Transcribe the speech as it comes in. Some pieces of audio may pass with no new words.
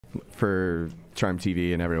For Charm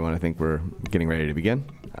TV and everyone, I think we're getting ready to begin.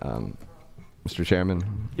 Mr.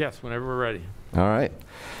 Chairman? Yes, whenever we're ready. All right.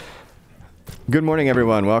 Good morning,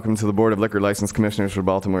 everyone. Welcome to the Board of Liquor License Commissioners for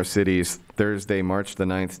Baltimore City's Thursday, March the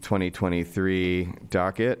 9th, 2023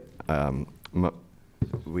 docket.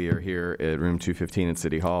 We are here at room 215 at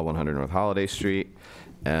City Hall, 100 North Holiday Street.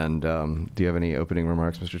 And do you have any opening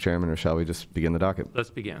remarks, Mr. Chairman, or shall we just begin the docket? Let's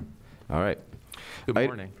begin. All right. Good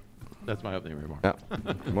morning. That's my opening remark.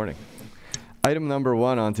 Good morning. Item number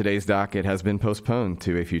 1 on today's docket has been postponed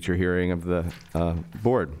to a future hearing of the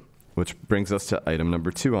board, which brings us to item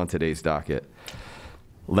number 2 on today's docket.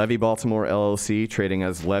 Levy Baltimore LLC, trading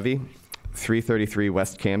as Levy, 333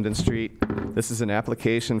 West Camden Street. This is an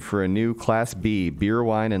application for a new Class B beer,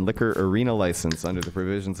 wine, and liquor arena license under the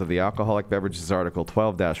provisions of the Alcoholic Beverages Article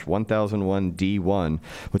 12-1001D1,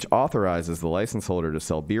 which authorizes the license holder to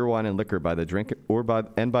sell beer, wine, and liquor by the drink or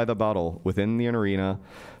by the bottle within the arena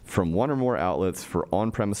from one or more outlets for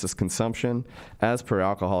on-premises consumption. As per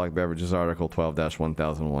Alcoholic Beverages Article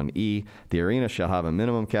 12-1001E, the arena shall have a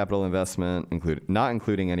minimum capital investment, not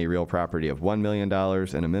including any real property, of $1 million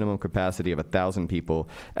and a minimum capacity of 1,000 people,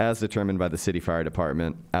 as determined by the City Fire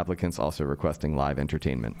Department. Applicants also requesting live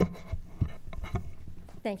entertainment.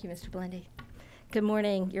 Thank you, Mr. Blendy. Good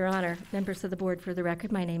morning, Your Honor, members of the board. For the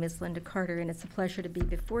record, my name is Linda Carter, and it's a pleasure to be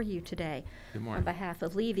before you today on behalf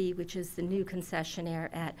of Levy, which is the new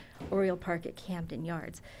concessionaire at Oriole Park at Camden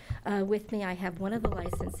Yards. With me, I have one of the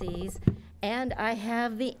licensees, and I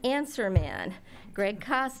have the answer man, Greg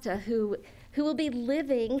Costa, who will be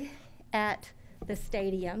living at the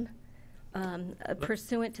stadium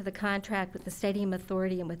pursuant to the contract with the Stadium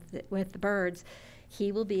Authority and with the Birds.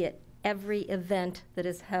 He will be at every event that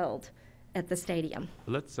is held at the stadium.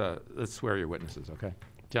 Let's swear your witnesses, okay?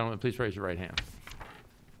 Gentlemen, please raise your right hand.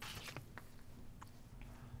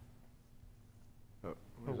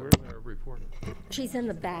 Where's our reporter? She's in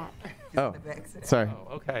the back. Oh, sorry. Oh,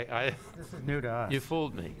 okay. This is new to us. You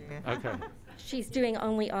fooled me. Okay. She's doing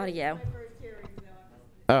only audio.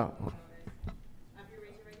 Oh. After you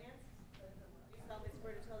raise your right hands, you solemnly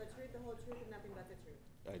swear to tell the truth, the whole truth, and nothing but the truth.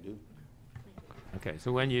 I do. Okay,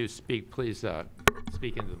 so when you speak, please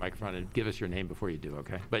speak into the microphone and give us your name before you do,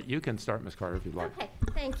 okay? But you can start, Ms. Carter, if you'd like. Okay,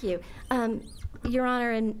 thank you. Your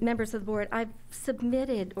Honor and members of the board, I've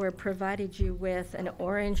submitted or provided you with an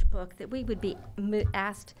orange book that we would be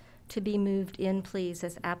asked to be moved in, please,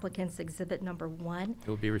 as applicant's exhibit number 1. It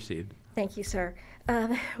will be received. Thank you, sir.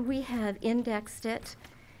 We have indexed it,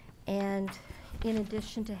 and in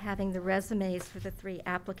addition to having the resumes for the 3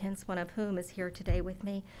 applicants, one of whom is here today with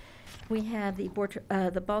me, we have the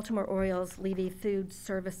Baltimore Orioles Levy Food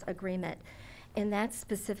Service Agreement, and that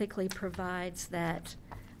specifically provides that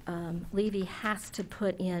Levy has to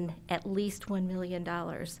put in at least $1 million.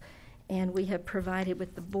 And we have provided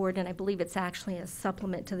with the board, and I believe it's actually a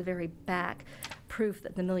supplement to the very back, proof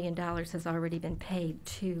that the $1 million has already been paid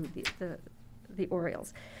to the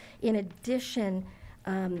Orioles. In addition,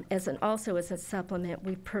 also as a supplement,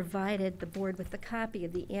 we provided the board with a copy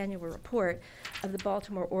of the annual report of the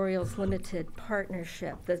Baltimore Orioles Limited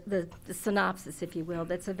Partnership, the synopsis, if you will,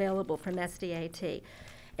 that's available from SDAT.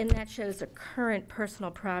 And that shows a current personal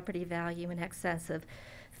property value in excess of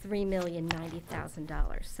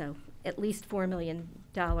 $3,090,000. So at least $4 million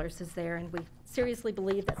is there, and we seriously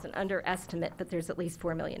believe that's an underestimate, but there's at least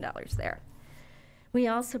 $4 million there. We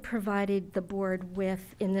also provided the board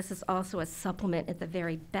with, and this is also a supplement at the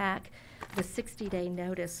very back, the 60-day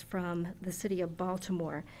notice from the City of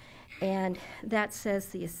Baltimore. And that says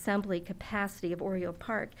the assembly capacity of Oriole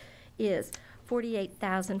Park is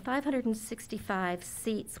 48,565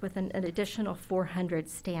 seats with an additional 400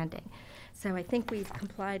 standing. So I think we've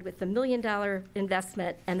complied with the $1 million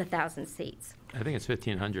investment and the 1,000 seats. I think it's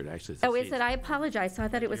 1,500 actually. Oh, is it? I apologize. So I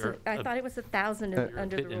thought it was. I thought it was 1,000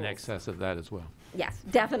 under the rules. In excess of that as well. Yes,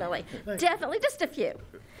 definitely, definitely, just a few.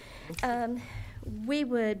 We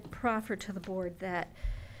would proffer to the board that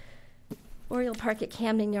Oriole Park at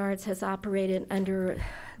Camden Yards has operated under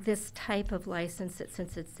this type of license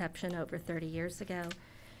since inception over 30 years ago.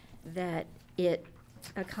 That it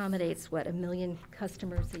accommodates 1 million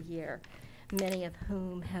customers a year, many of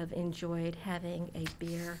whom have enjoyed having a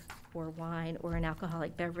beer or wine or an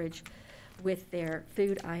alcoholic beverage with their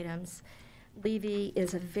food items. Levy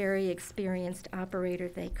is a very experienced operator.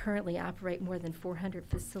 They currently operate more than 400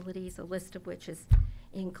 facilities, a list of which is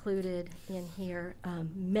included in here,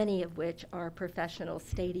 many of which are professional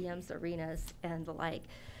stadiums, arenas, and the like.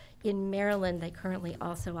 In Maryland, they currently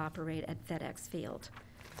also operate at FedEx Field.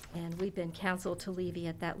 And we've been counsel to Levy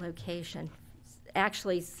at that location,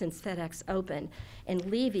 actually since FedEx opened, and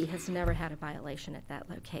Levy has never had a violation at that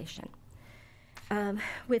location.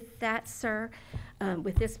 With that, sir,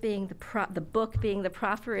 with this being the book being the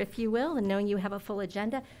proffer, if you will, and knowing you have a full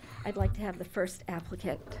agenda, I'd like to have the first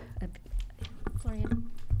applicant. Florian,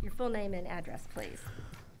 your full name and address, please.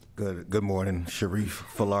 Good morning. Sharif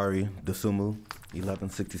Falari Dasumu,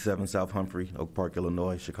 1167 South Humphrey, Oak Park,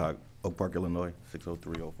 Illinois, Oak Park, Illinois,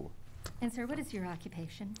 60304. And sir, what is your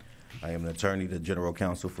occupation? I am an attorney to General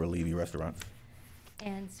Counsel for Levy Restaurants.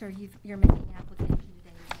 And sir, you're making application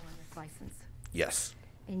today to go on this license. Yes.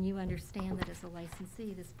 And you understand that as a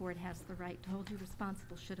licensee, this board has the right to hold you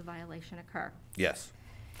responsible should a violation occur. Yes.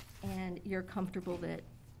 And you're comfortable that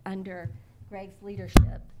under Greg's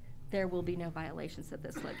leadership, there will be no violations at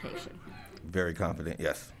this location. Very confident,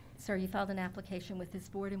 yes. Sir, you filed an application with this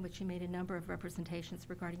board in which you made a number of representations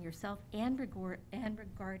regarding yourself and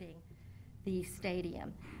regarding the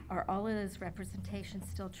stadium. Are all of those representations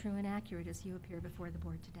still true and accurate as you appear before the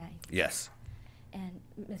board today? Yes. And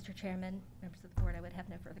Mr. Chairman, members of the board, I would have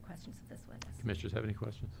no further questions of this witness. Commissioners have any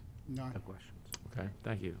questions? No. No questions. Okay,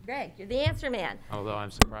 thank you. Greg, you're the answer man. Although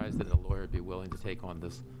I'm surprised that a lawyer would be willing to take on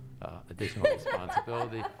this additional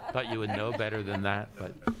responsibility. Thought you would know better than that,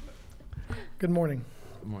 but Good morning.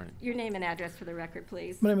 good morning. Your name and address for the record,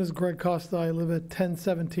 please. My name is Greg Costa. I live at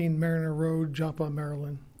 1017 Mariner Road, Joppa,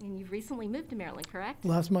 Maryland. And you've recently moved to Maryland, correct?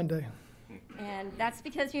 Last Monday. And that's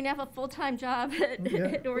because you now have a full-time job Yeah.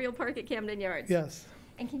 at Oriole Park at Camden Yards. Yes.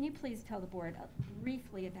 And can you please tell the board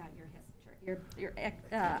briefly about your history, your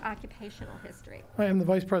occupational history? I am the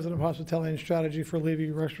Vice President of Hospitality and Strategy for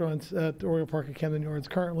Levy Restaurants at Oriole Park at Camden Yards.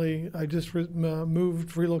 Currently, I just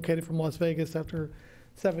relocated from Las Vegas after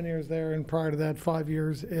 7 years there, and prior to that, 5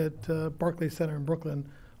 years at Barclays Center in Brooklyn,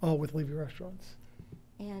 all with Levy Restaurants.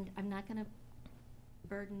 And I'm not going to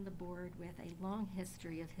burden the board with a long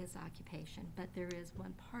history of his occupation, but there is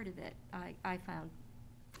one part of it I found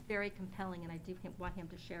very compelling, and I do want him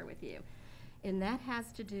to share with you. And that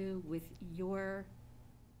has to do with your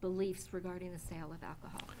beliefs regarding the sale of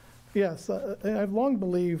alcohol. Yes, I've long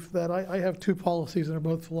believed that I have two policies that are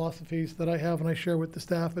both philosophies that I have and I share with the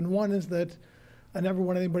staff. And one is that I never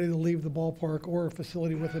want anybody to leave the ballpark or a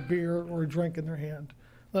facility with a beer or a drink in their hand.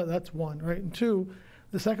 That's one, right? And two,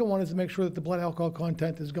 the second one is to make sure that the blood alcohol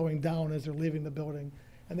content is going down as they're leaving the building,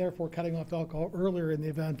 and therefore cutting off alcohol earlier in the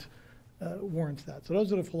event warrants that. So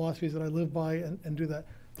those are the philosophies that I live by and do that.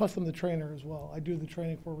 Plus, I'm the trainer as well. I do the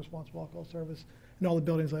training for responsible alcohol service in all the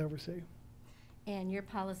buildings I oversee. And your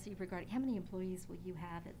policy regarding, how many employees will you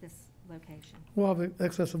have at this location? We'll have in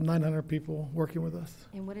excess of 900 people working with us.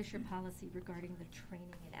 And what is your policy regarding the training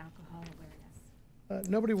in alcohol awareness?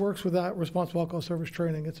 Nobody works without responsible alcohol service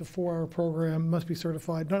training. It's a 4-hour program, must be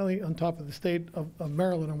certified, not only on top of the state of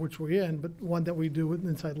Maryland, on which we're in, but one that we do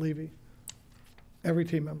inside Levy. Every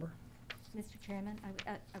team member. Mr. Chairman,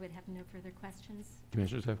 I would have no further questions.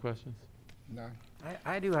 Commissioners have questions? No.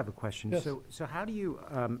 I do have a question. Yes. So how do you,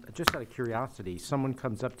 just out of curiosity, someone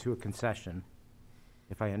comes up to a concession,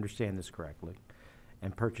 if I understand this correctly,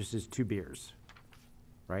 and purchases 2 beers,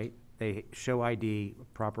 right? They show ID,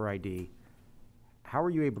 proper ID. How are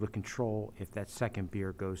you able to control if that second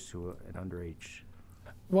beer goes to an underage?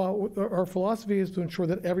 Well, our philosophy is to ensure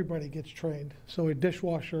that everybody gets trained. So a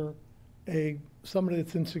dishwasher, somebody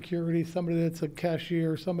that's in security, somebody that's a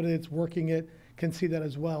cashier, somebody that's working it can see that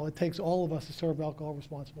as well. It takes all of us to serve alcohol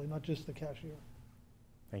responsibly, not just the cashier.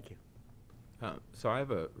 Thank you. So I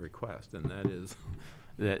have a request, and that is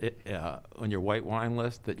that on your white wine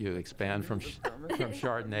list, that you expand from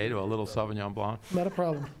Chardonnay to a little Sauvignon Blanc. Not a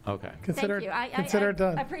problem. Okay. Consider Thank you. consider it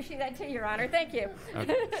done. I appreciate that too, Your Honor. Thank you.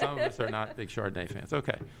 Okay. Some of us are not big Chardonnay fans.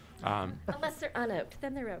 Okay. Unless they're unoaked,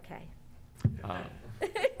 then they're okay.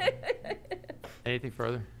 Anything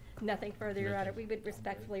further? Nothing further, Your Honor. We would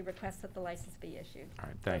respectfully request that the license be issued. All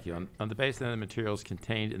right, thank you. On the basis of the materials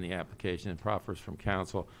contained in the application and proffers from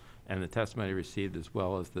counsel and the testimony received, as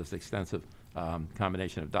well as this extensive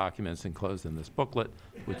combination of documents enclosed in this booklet,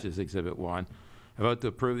 which is Exhibit 1, I vote to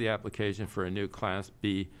approve the application for a new Class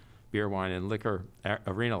B beer, wine, and liquor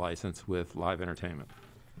arena license with live entertainment.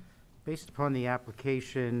 Based upon the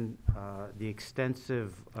application, the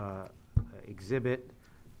extensive exhibit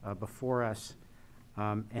before us,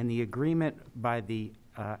 and the agreement by the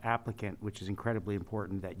applicant, which is incredibly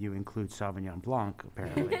important that you include Sauvignon Blanc,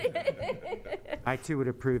 apparently. I too would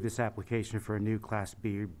approve this application for a new Class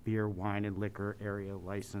B beer, wine, and liquor area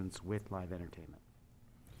license with live entertainment.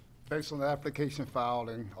 Based on the application filed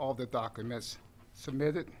and all the documents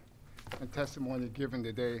submitted and testimony given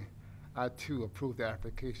today, I too approve the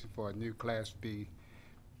application for a new Class B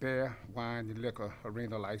beer, wine, and liquor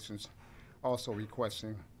arena license, also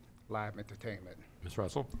requesting live entertainment. Ms.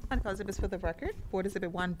 Russell? Article exhibits for the record. Board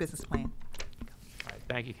Exhibit 1, Business Plan. All right,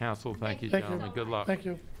 Thank you, counsel. Thank you, Thank you. gentlemen. Good luck. Thank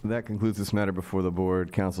you. That concludes this matter before the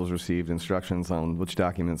board. Council's received instructions on which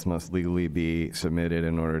documents must legally be submitted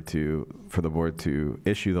in order for the board to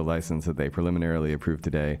issue the license that they preliminarily approved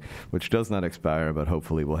today, which does not expire, but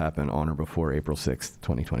hopefully will happen on or before April 6th,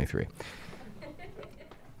 2023.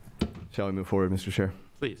 Shall we move forward, Mr. Chair?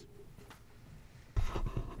 Please.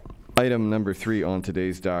 Item number 3 on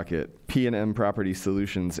today's docket, P&M Property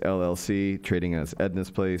Solutions, LLC, trading as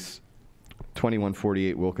Edna's Place,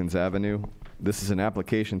 2148 Wilkins Avenue. This is an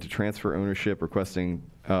application to transfer ownership requesting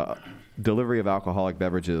delivery of alcoholic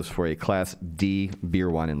beverages for a Class D beer,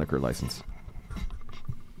 wine, and liquor license.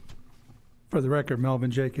 For the record,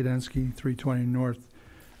 Melvin J. Kadensky, 320 North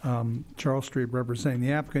Charles Street, representing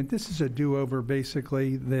the applicant. This is a do-over,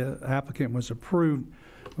 basically. The applicant was approved.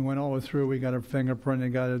 We went all the way through. We got a fingerprint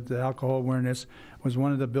and got the alcohol awareness. Was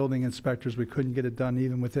one of the building inspectors. We couldn't get it done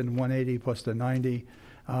even within 180 plus the 90.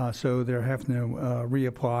 So they're having to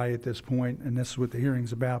reapply at this point, and this is what the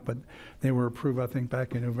hearing's about. But they were approved, I think,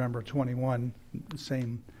 back in November 21,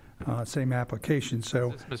 same application.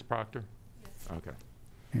 So, Is this Ms. Proctor? Yes. Okay.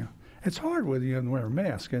 yeah, it's hard when you wear a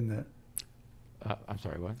mask, isn't it? I'm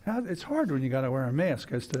sorry, what? It's hard when you got to wear a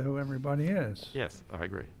mask as to who everybody is. Yes, I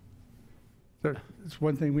agree. So it's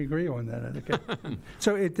one thing we agree on that. Okay.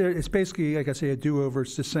 So it's basically, like I say, a do-over.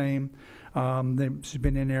 It's the same. She's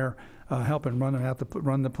been in there helping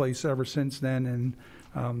run the place ever since then.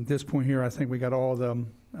 And this point here, I think we got all the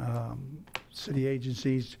city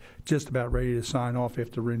agencies just about ready to sign off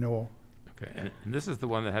after renewal. Okay, and this is the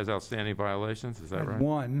one that has outstanding violations, is that And right?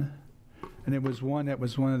 one, and it was one that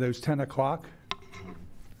was one of those 10 o'clock.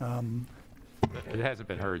 It hasn't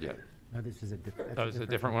been heard yet. No, this is a different. Oh, it's a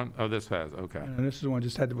different one? Oh, this has, okay. And this is the one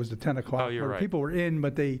just was the 10 o'clock. Oh, you're where right. People were in,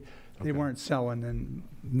 but they Okay. weren't selling, and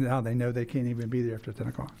now they know they can't even be there after 10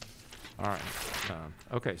 o'clock. All right.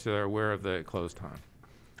 Okay, so they're aware of the close time.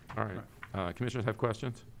 All right. Commissioners have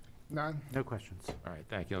questions? None? No questions. All right,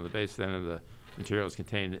 thank you. On the basis then of the materials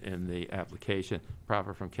contained in the application,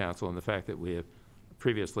 proper from council, and the fact that we have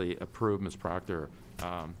previously approved Ms. Proctor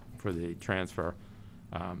for the transfer,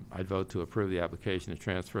 I'd vote to approve the application to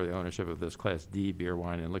transfer the ownership of this Class D beer,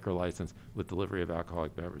 wine, and liquor license with delivery of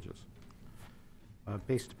alcoholic beverages.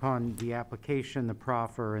 Based upon the application, the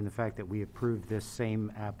proffer, and the fact that we approved this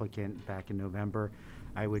same applicant back in November,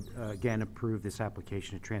 I would again approve this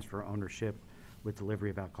application to transfer ownership with delivery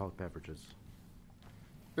of alcoholic beverages.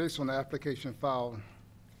 Based on the application filed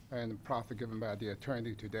and the proffer given by the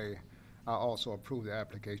attorney today, I also approve the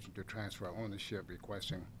application to transfer ownership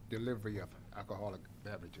requesting delivery of alcoholic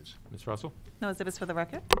beverages. Ms. Russell? No exhibits for the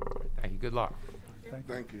record? Thank you. Good luck.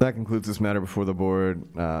 Thank you. That concludes this matter before the board.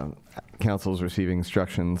 Council is receiving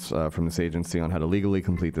instructions from this agency on how to legally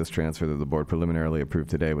complete this transfer that the board preliminarily approved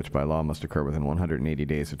today, which by law must occur within 180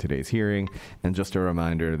 days of today's hearing. And just a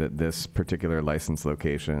reminder that this particular license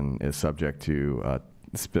location is subject to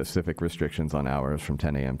specific restrictions on hours from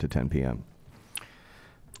 10 a.m. to 10 p.m.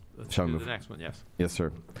 Let's Shall we do move? the next one, yes. Yes,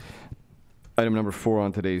 sir. Item number 4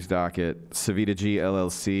 on today's docket, Savita G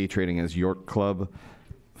LLC, trading as York Club,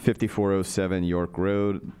 5407 York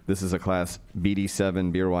Road. This is a Class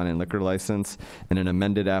BD7 beer, wine, and liquor license and an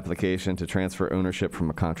amended application to transfer ownership from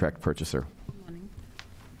a contract purchaser. Morning.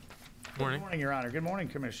 Good morning, Your Honor. Good morning,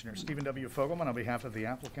 Commissioner. Stephen W. Fogelman on behalf of the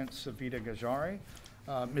applicant, Savita Gajari.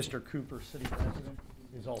 Mr. Cooper, City President,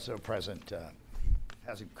 is also present. He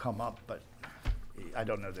hasn't come up, but I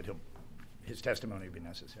don't know that his testimony will be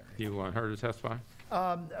necessary. Do you want her to testify?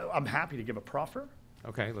 I'm happy to give a proffer.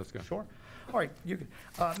 Okay, let's go. Sure. All right. You can,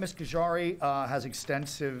 Ms. Gajari has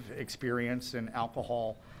extensive experience in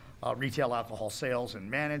alcohol, retail alcohol sales and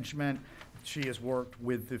management. She has worked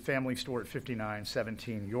with the family store at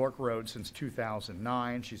 5917 York Road since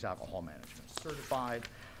 2009. She's alcohol management certified.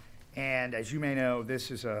 And as you may know,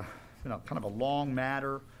 this is a kind of a long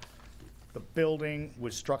matter. The building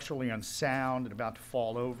was structurally unsound and about to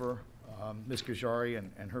fall over. Ms. Gajari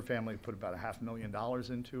and her family put about $500,000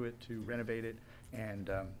 into it to renovate it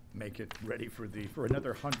and make it ready for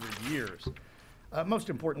another 100 years. Most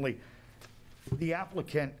importantly, the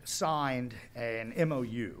applicant signed an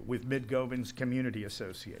MOU with Mid-Govans Community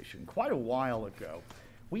Association quite a while ago.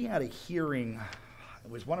 We had a hearing.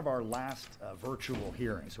 It was one of our last virtual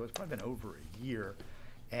hearings, so it's probably been over a year.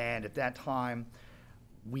 And at that time,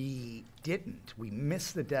 we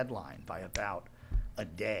missed the deadline by about a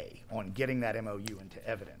day on getting that MOU into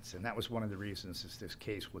evidence. And that was one of the reasons this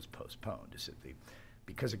case was postponed,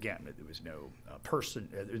 because again, there was no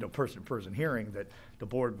person-to-person hearing, that the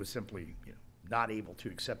board was simply not able to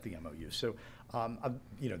accept the MOU. So,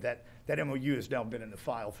 you know, that MOU has now been in the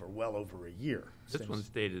file for well over a year. This one's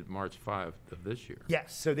dated March 5th of this year.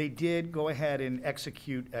 Yes, so they did go ahead and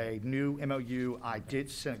execute a new MOU. I did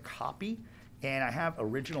send a copy, and I have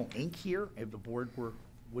original ink here, if the board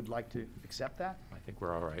would like to accept that. I think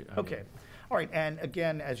we're all right. Okay. All right, and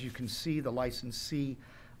again, as you can see, the licensee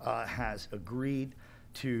has agreed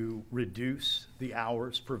to reduce the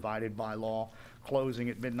hours provided by law, closing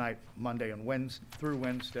at midnight Monday and Wednesday through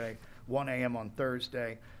Wednesday, 1 a.m. on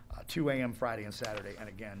Thursday, 2 a.m. Friday and Saturday, and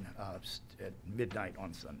again at midnight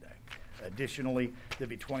on Sunday. Additionally, there'll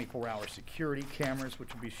be 24-hour security cameras,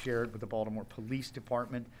 which will be shared with the Baltimore Police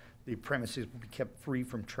Department. The premises will be kept free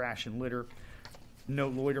from trash and litter. No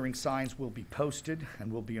loitering signs will be posted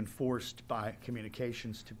and will be enforced by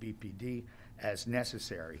communications to BPD as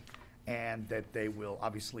necessary, and that they will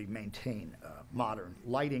obviously maintain modern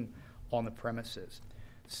lighting on the premises.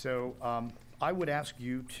 So I would ask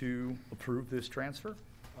you to approve this transfer.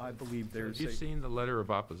 I believe there's Have you seen the letter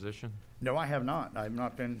of opposition? No, I have not. I've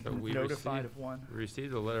not been So we notified received- of one. We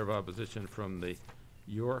received a letter of opposition from the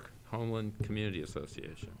York Homeland Community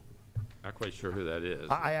Association. Not quite sure who that is.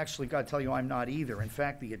 I actually got to tell you, I'm not either. In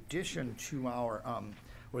fact, the addition to our,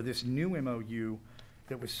 or this new MOU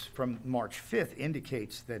that was from March 5th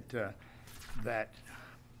indicates that,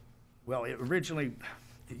 well, it originally,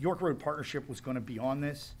 the York Road Partnership was going to be on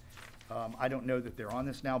this. I don't know that they're on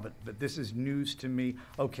this now, but this is news to me.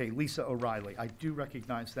 Okay, Lisa O'Reilly. I do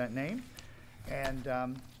recognize that name. And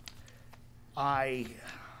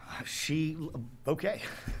okay,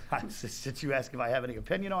 since you asked if I have any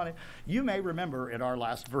opinion on it, you may remember in our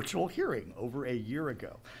last virtual hearing over a year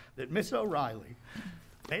ago that Ms. O'Reilly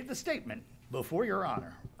made the statement before Your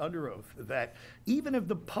Honor, under oath, that even if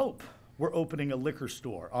the Pope were opening a liquor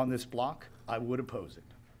store on this block, I would oppose it.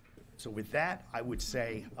 So with that, I would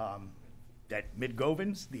say that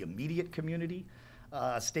Mid-Govans, the immediate community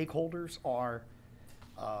stakeholders, are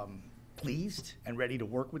pleased and ready to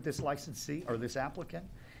work with this licensee or this applicant.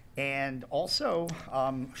 And also,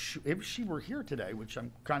 if she were here today, which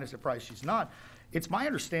I'm kind of surprised she's not, it's my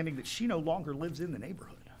understanding that she no longer lives in the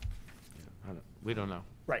neighborhood. We don't know.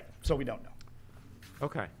 Right, so we don't know.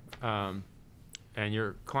 Okay. And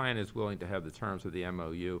your client is willing to have the terms of the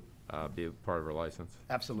MOU be a part of her license?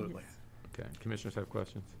 Absolutely. Okay. Commissioners have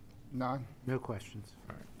questions? None? No questions.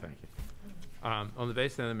 All right, thank you. On the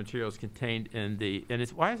basis of the materials contained in the, and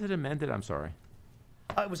it's, why is it amended? I'm sorry.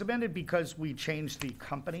 It was amended because we changed the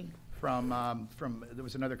company from there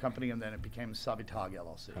was another company, and then it became Savitag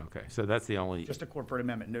LLC. Okay, so that's the only. Just a corporate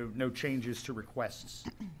amendment, no changes to requests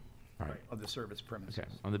All right. of the service premises. Okay.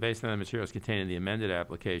 On the basis of the materials contained in the amended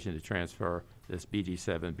application to transfer this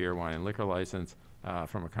BG7 beer, wine, and liquor license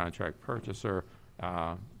from a contract purchaser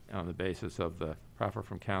on the basis of the proffer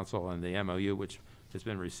from council and the MOU, which has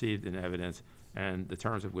been received in evidence, and the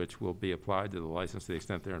terms of which will be applied to the license to the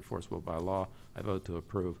extent they're enforceable by law, I vote to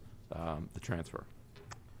approve the transfer.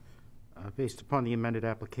 Based upon the amended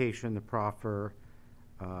application, the proffer,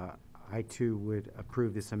 I too would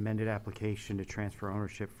approve this amended application to transfer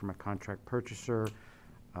ownership from a contract purchaser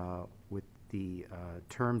with the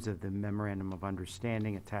terms of the memorandum of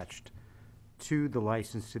understanding attached to the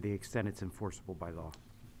license to the extent it's enforceable by law.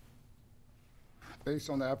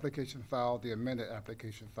 Based on the application file, the amended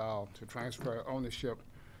application file to transfer ownership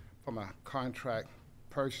from a contract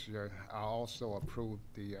purchaser, I also approve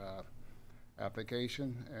the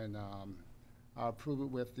application, and I approve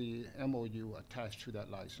it with the MOU attached to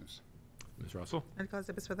that license. Ms. Russell? Medical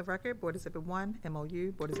exhibits for the record, Board Exhibit 1,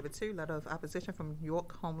 MOU, Board Exhibit 2, letter of opposition from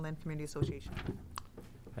York Homeland Community Association.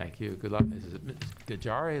 Thank you. Good luck. Is it Ms.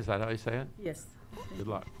 Gajari? Is that how you say it? Yes. Good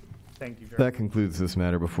luck. Thank you very That concludes this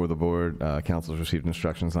matter before the board. Council has received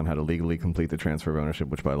instructions on how to legally complete the transfer of ownership,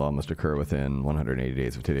 which by law must occur within 180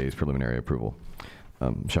 days of today's preliminary approval.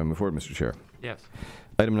 Shall we move forward, Mr. Chair? Yes.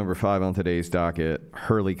 Item number 5 on today's docket,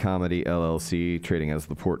 Hurley Comedy LLC, trading as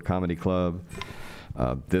the Port Comedy Club.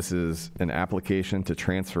 This is an application to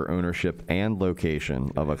transfer ownership and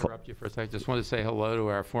location of a club. Interrupt you for a second. Just wanted to say hello to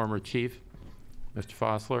our former chief, Mr.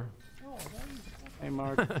 Fossler. Hey,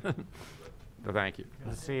 Mark. So thank you.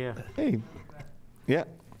 Good to see you. Hey. Yeah.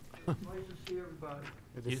 Good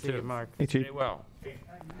to You see too. you, Mark. Hey, Chief. Stay well.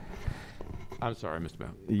 I'm sorry, Mr.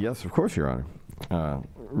 Bell. Yes, of course, Your Honor.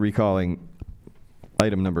 Recalling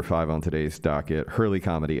item number 5 on today's docket, Hurley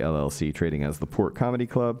Comedy LLC, trading as the Port Comedy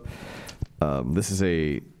Club. This is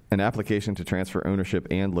an application to transfer ownership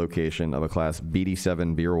and location of a Class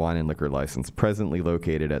BD7 beer, wine, and liquor license presently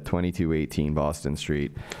located at 2218 Boston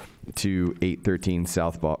Street to 813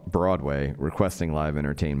 South Broadway, requesting live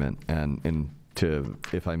entertainment. And to,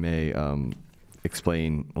 if I may,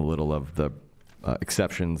 explain a little of the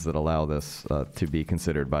exceptions that allow this to be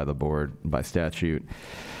considered by the board by statute.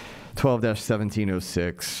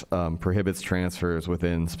 12-1706 prohibits transfers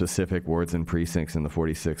within specific wards and precincts in the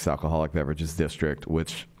 46th Alcoholic Beverages District,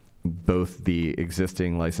 which both the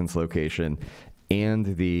existing license location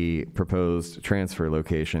and the proposed transfer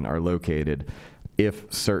location are located.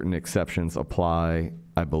 If certain exceptions apply,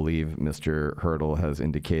 I believe Mr. Hurdle has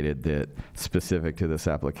indicated that specific to this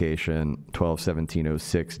application,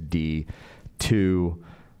 12-1706D2,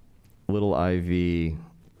 little IV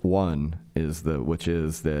 1 is which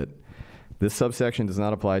is that this subsection does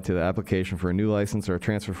not apply to the application for a new license or a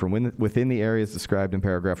transfer from within the areas described in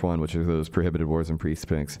paragraph 1, which are those prohibited wards and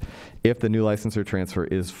precincts, if the new license or transfer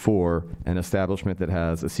is for an establishment that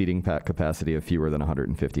has a seating capacity of fewer than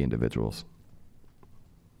 150 individuals.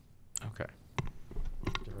 Okay.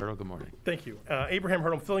 Mr. Hurdle, good morning. Thank you. Abraham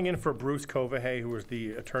Hurdle, I'm filling in for Bruce Covahay, who was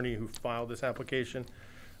the attorney who filed this application.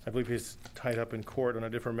 I believe he's tied up in court on a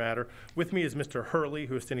different matter. With me is Mr. Hurley,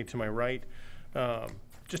 who is standing to my right.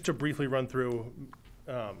 Just to briefly run through,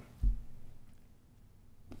 Mr.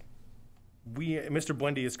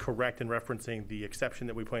 Blendy is correct in referencing the exception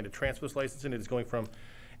that we plan to transfer this license in. It is going from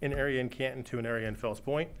an area in Canton to an area in Fells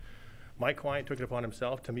Point. My client took it upon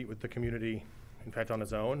himself to meet with the community, in fact, on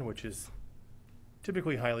his own, which is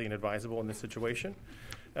typically highly inadvisable in this situation.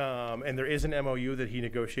 And there is an MOU that he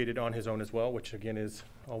negotiated on his own as well, which again is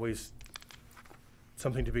always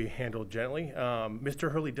something to be handled gently.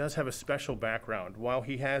 Mr. Hurley does have a special background. While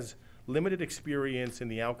he has limited experience in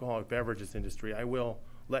the alcoholic beverages industry, I will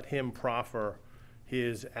let him proffer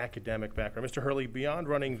his academic background. Mr. Hurley, beyond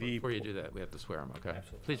running the... Before you do that, we have to swear him, okay?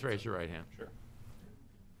 Absolutely. Please raise your right hand. Sure.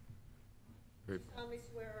 solemnly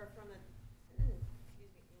swear or affirm that, excuse me, you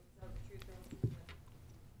will tell the truth, the whole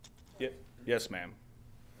truth, Yes, ma'am.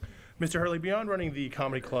 Mr. Hurley, beyond running the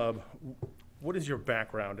comedy club, what is your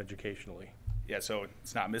background educationally? Yeah, so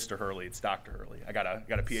it's not Mr. Hurley, it's Dr. Hurley. I got a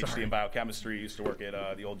PhD in biochemistry, used to work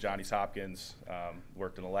at the old Johnny's Hopkins,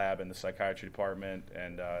 worked in a lab in the psychiatry department,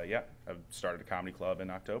 and yeah, I've started a comedy club in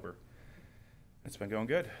October. It's been going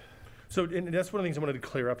good. So, and that's one of the things I wanted to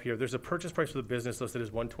clear up here. There's a purchase price for the business listed as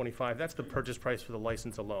 $125. That's the purchase price for the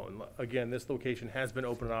license alone. Again, this location has been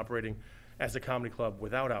open and operating as a comedy club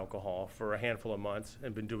without alcohol for a handful of months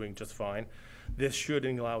and been doing just fine. This should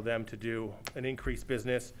allow them to do an increased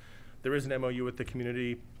business. There is an MOU with the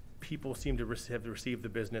community. People seem to have received the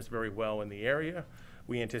business very well in the area.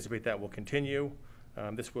 We anticipate that will continue.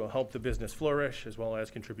 This will help the business flourish as well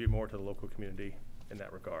as contribute more to the local community in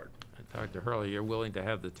that regard. Dr. Hurley, you're willing to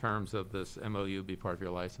have the terms of this MOU be part of your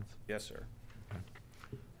license? Yes, sir.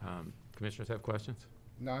 Commissioners have questions?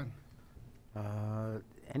 None?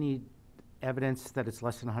 Any evidence that it's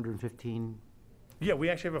less than 115? Yeah, we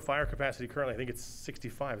actually have a fire capacity currently. I think it's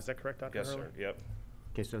 65. Is that correct, Dr. Yes, Hurley? sir. Yep.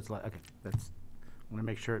 Okay, so it's like, okay, that's, I want to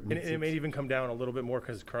make sure it And meets. it may even come down a little bit more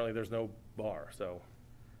because currently there's no bar, so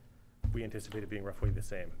we anticipate it being roughly the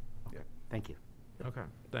same. Okay, thank you. Okay,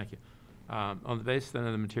 thank you. On the basis then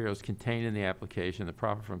of the materials contained in the application, the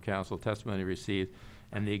proffer from counsel, testimony received,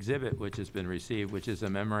 and the exhibit which has been received, which is a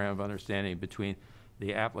memorandum of understanding between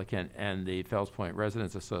the applicant and the Fells Point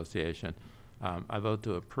Residents Association, I vote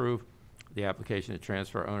to approve the application to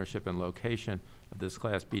transfer ownership and location of this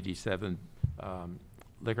Class BD7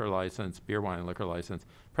 liquor license, beer, wine, and liquor license,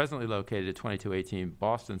 presently located at 2218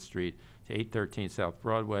 Boston Street to 813 South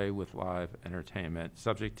Broadway with live entertainment,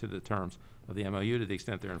 subject to the terms of the MOU to the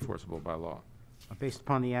extent they're enforceable by law. Based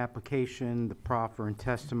upon the application, the proffer, and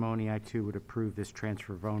testimony, I too would approve this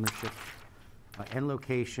transfer of ownership and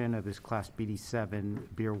location of this Class BD7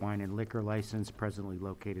 beer, wine, and liquor license, presently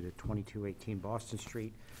located at 2218 Boston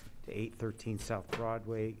Street to 813 South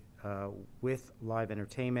Broadway with live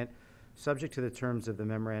entertainment, subject to the terms of the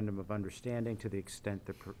Memorandum of Understanding to the extent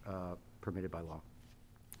they're permitted by law.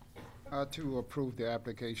 To approve the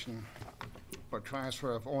application for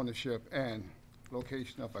transfer of ownership and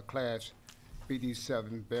location of a Class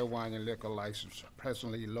BD7 beer, wine, and liquor license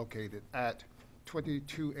presently located at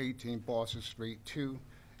 2218 Boston Street to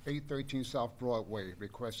 813 South Broadway,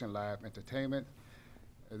 requesting live entertainment.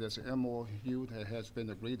 There's an MOU that has been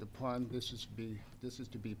agreed upon. This is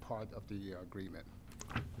to be part of the agreement.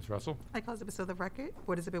 Ms. Russell? I call it so the record.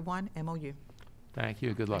 Board Exhibit 1, MOU. Thank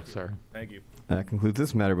you. Good luck, sir. Thank you. That concludes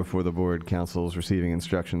this matter before the board. Council is receiving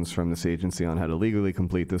instructions from this agency on how to legally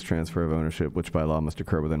complete this transfer of ownership, which by law must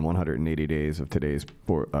occur within 180 days of today's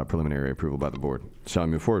preliminary approval by the board. Shall I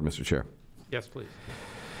move forward, Mr. Chair? Yes, please.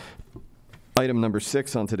 Item number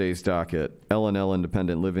 6 on today's docket, L&L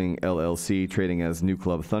Independent Living, LLC, trading as New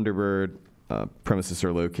Club Thunderbird. Premises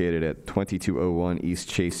are located at 2201 East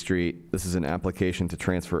Chase Street. This is an application to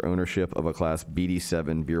transfer ownership of a Class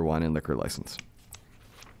BD7 beer, wine, and liquor license.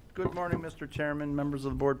 Good morning, Mr. Chairman, members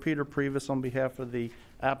of the board. Peter Previs on behalf of the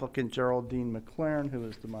applicant Geraldine McLaren, who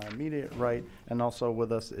is to my immediate right, and also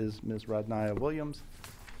with us is Ms. Radnaya Williams,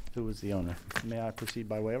 who is the owner. May I proceed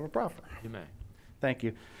by way of a proffer? You may. Thank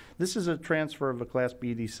you. This is a transfer of a Class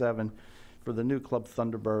BD7 for the new Club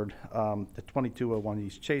Thunderbird at 2201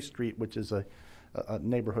 East Chase Street, which is a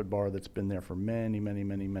neighborhood bar that's been there for many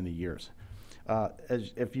years.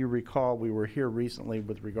 If you recall, we were here recently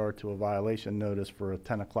with regard to a violation notice for a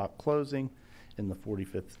 10 o'clock closing in the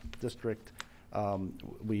 45th District.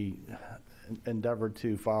 We endeavored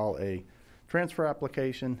to file a transfer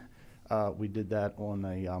application. We did that on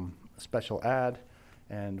a special ad,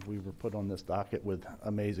 and we were put on this docket with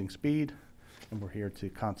amazing speed, and we're here to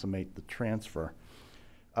consummate the transfer.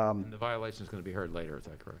 And the violation is going to be heard later, is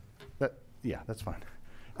that correct? Yeah, that's fine.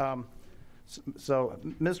 So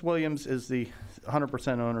Ms. Williams is the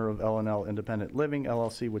 100% owner of L&L Independent Living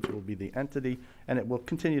LLC, which will be the entity, and it will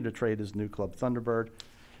continue to trade as New Club Thunderbird.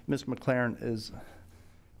 Ms. McLaren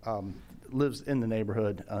lives in the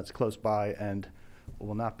neighborhood. It's close by and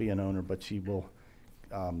will not be an owner, but she will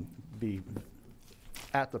be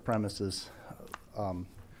at the premises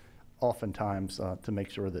oftentimes to make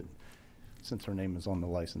sure that, since her name is on the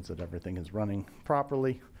license, that everything is running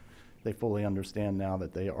properly. They fully understand now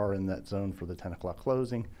that they are in that zone for the 10 o'clock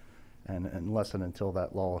closing, and unless and until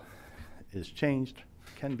that law is changed,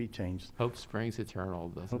 can be changed. Hope springs eternal,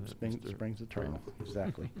 doesn't Hope it? springs eternal,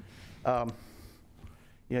 exactly.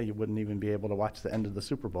 Yeah, you wouldn't even be able to watch the end of the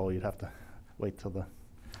Super Bowl. You'd have to wait till the...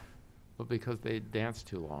 Well, because they dance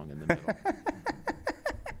too long in the middle.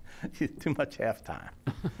 Too much halftime.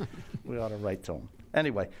 We ought to write to them.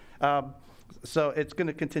 Anyway, so it's going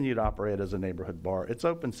to continue to operate as a neighborhood bar. It's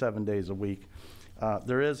open 7 days a week.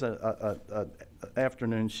 There is a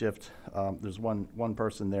afternoon shift. There's one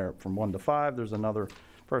person there from 1 to 5. There's another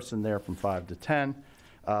person there from 5 to 10.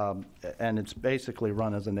 And it's basically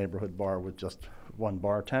run as a neighborhood bar with just one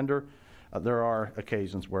bartender. There are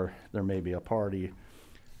occasions where there may be a party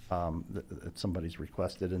that somebody's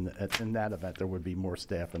requested. And in that event, there would be more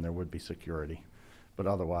staff and there would be security. But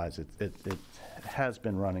otherwise, it has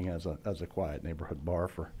been running as a quiet neighborhood bar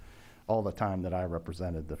for all the time that I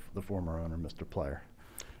represented the former owner, Mr. Player.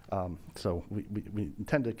 So we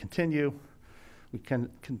intend to continue. We can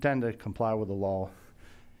intend to comply with the law,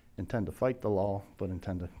 intend to fight the law, but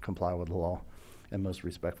intend to comply with the law, and most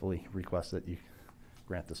respectfully request that you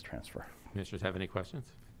grant this transfer. Commissioners have any questions?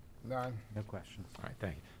 None. No questions. All right,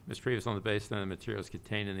 thank you. Mr. Previous, on the basis of the materials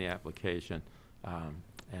contained in the application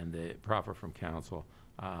and the proffer from council,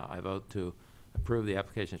 I vote to approve the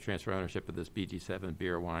application to transfer ownership of this BG7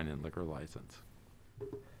 beer, wine, and liquor license.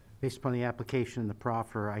 Based upon the application and the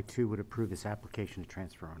proffer, I too would approve this application to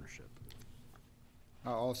transfer ownership.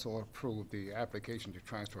 I also approve the application to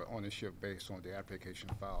transfer ownership based on the application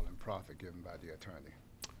filed and proffer given by the attorney.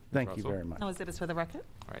 Thank you Russell? very much. No exhibits for the record?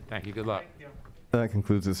 All right, thank you. Good luck. That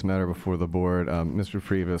concludes this matter before the board. Mr.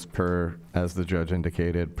 Frevis, as the judge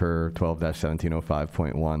indicated, per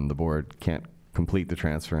 12-1705.1, the board can't complete the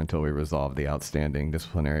transfer until we resolve the outstanding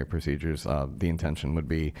disciplinary procedures. The intention would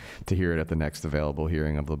be to hear it at the next available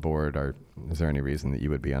hearing of the board. Is there any reason that you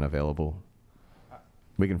would be unavailable?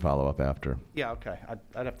 We can follow up after. Yeah, okay.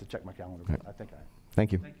 I'd have to check my calendar, but I think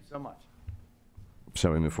Thank you. Thank you so much.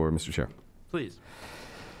 Shall we move forward, Mr. Chair? Please.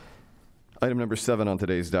 Item number 7 on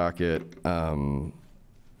today's docket,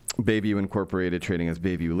 Bayview Incorporated, trading as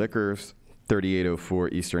Bayview Liquors, 3804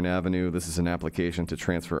 Eastern Avenue. This is an application to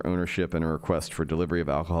transfer ownership and a request for delivery of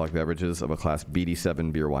alcoholic beverages of a Class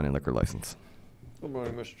BD7 beer, wine, and liquor license. Good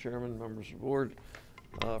morning, Mr. Chairman, members of the board.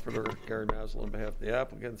 For the Gary Mazel on behalf of the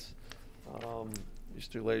applicants. These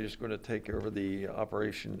two ladies are going to take over the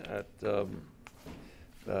operation at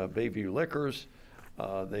Bayview Liquors.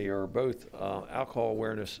 They are both alcohol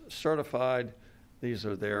awareness certified. These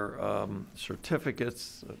are their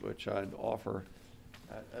certificates, which I'd offer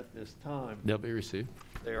at this time. They'll be received.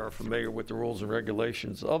 They are familiar with the rules and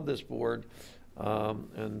regulations of this board,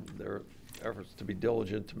 and their efforts to be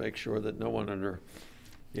diligent to make sure that no one under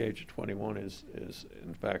the age of 21 is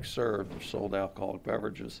in fact served or sold alcoholic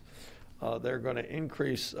beverages. They're going to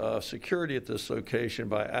increase security at this location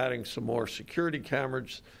by adding some more security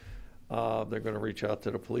cameras. They're going to reach out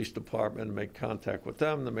to the police department and make contact with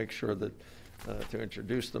them to make sure that to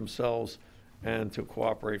introduce themselves and to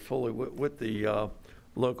cooperate fully with the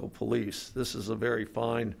local police. This is a very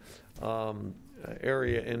fine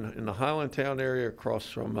area in the Highlandtown area across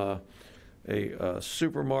from a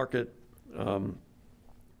supermarket,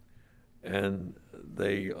 and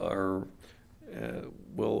they are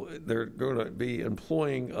they're going to be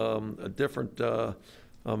employing a different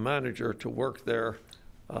manager to work there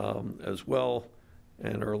as well,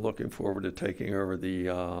 and are looking forward to taking over the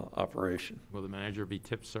operation. Will the manager be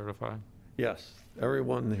tip certified? Yes,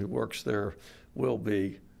 everyone who works there will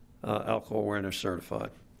be alcohol awareness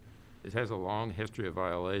certified. It has a long history of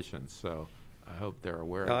violations, so I hope they're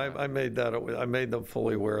aware of that. I made them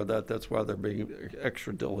fully aware of that. That's why they're being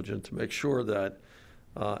extra diligent to make sure that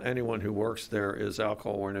anyone who works there is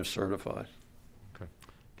alcohol awareness certified. Okay.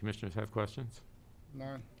 Commissioners have questions?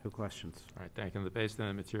 None. No questions. All right, thank you. Based on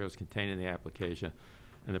the materials contained in the application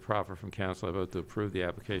and the proffer from council, I vote to approve the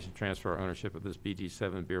application, transfer ownership of this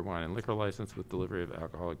BG7 beer, wine, and liquor license with delivery of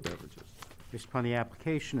alcoholic beverages. Based upon the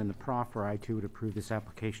application and the proffer, I too would approve this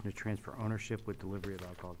application to transfer ownership with delivery of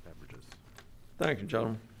alcoholic beverages. Thank you,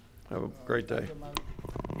 gentlemen. Have a great day.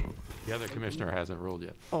 The other commissioner hasn't ruled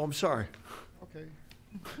yet. Oh, I'm sorry. Okay.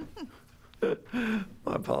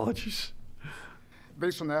 My apologies.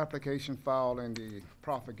 Based on the application filed and the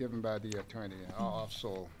proffer given by the attorney, I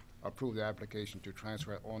also approve the application to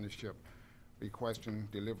transfer ownership requesting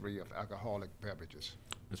delivery of alcoholic beverages.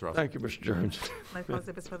 Ms. Russell. Thank you, Mr. Jones. Life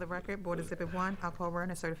exhibits for the record, Board Exhibit 1, alcohol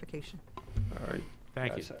awareness certification. All right.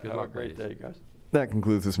 Thank you. Guys, Good have luck, a great ladies. day, guys. That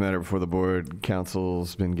concludes this matter before the board.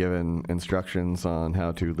 Council's been given instructions on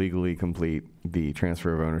how to legally complete the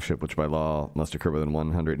transfer of ownership, which by law must occur within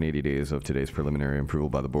 180 days of today's preliminary approval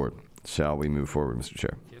by the board. Shall we move forward, Mr.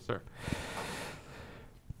 Chair? Yes, sir.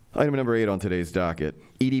 Item number 8 on today's docket,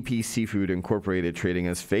 EDP Seafood Incorporated trading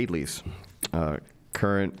as Fadley's.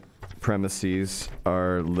 Current premises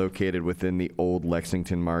are located within the old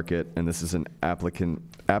Lexington Market, and this is an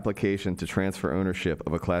application to transfer ownership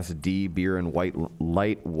of a Class D beer and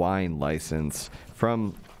light wine license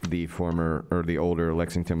from the older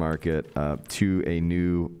Lexington Market to a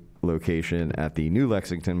new location at the new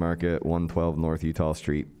Lexington Market, 112 North Utah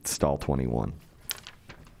Street, stall 21.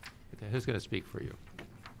 Okay, who's going to speak for you?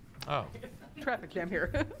 Oh, Traffic jam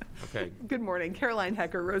here. okay. Good morning. Caroline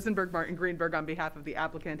Hecker, Rosenberg, Martin Greenberg on behalf of the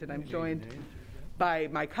applicant, and I'm joined by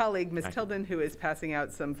my colleague, Ms. Tilden, who is passing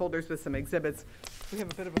out some folders with some exhibits. We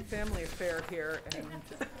have a bit of a family affair here,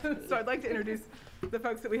 and so I'd like to introduce the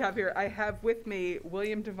folks that we have here. I have with me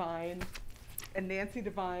William Devine and Nancy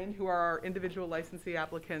Devine, who are our individual licensee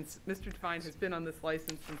applicants. Mr. Devine has been on this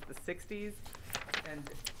license since the 60s, and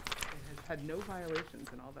has had no violations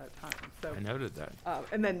in all that time. So I noted that.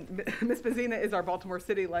 And then Ms. Mazzina is our Baltimore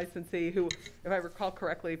City licensee, who, if I recall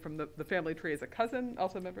correctly from the family tree, is a cousin,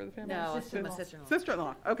 also a member of the family? No, sister-in-law.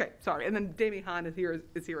 Sister-in-law. Okay, sorry. And then Damie Hahn is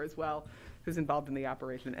here as well, who's involved in the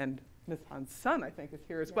operation. And Ms. Hahn's son, I think, is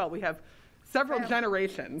here as well. We have several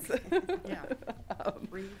generations. Yeah,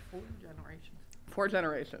 3, 4 generations. 4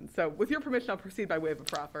 generations. So with your permission, I'll proceed by way of a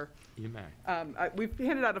proffer. You may. We've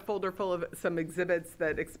handed out a folder full of some exhibits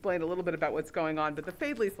that explain a little bit about what's going on, but the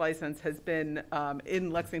Fadley's license has been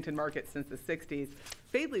in Lexington Market since the 60s.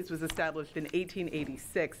 Fadley's was established in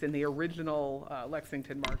 1886 in the original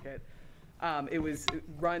Lexington Market. It was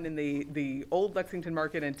run in the old Lexington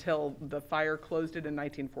Market until the fire closed it in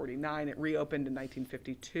 1949. It reopened in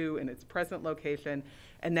 1952 in its present location,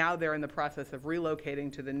 and now they're in the process of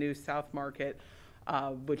relocating to the new South Market,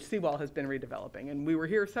 which Seawall has been redeveloping. And we were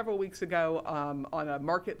here several weeks ago on a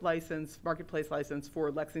marketplace license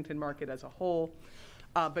for Lexington Market as a whole.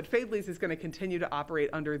 But Fadley's is going to continue to operate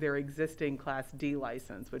under their existing Class D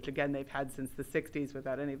license, which again they've had since the 60s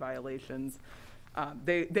without any violations.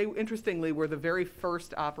 They interestingly were the very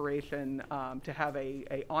first operation to have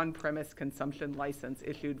a on-premise consumption license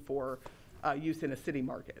issued for use in a city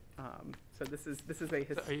market. So this is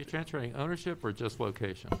Are you transferring ownership or just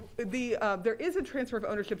location? There is a transfer of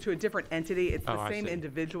ownership to a different entity. It's the I same see.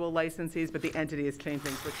 individual licensees, but the entity is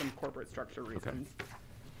changing for some corporate structure reasons.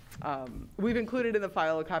 We've included in the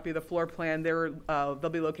file a copy of the floor plan. They'll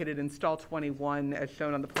be located in stall 21 as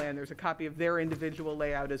shown on the plan. There's a copy of their individual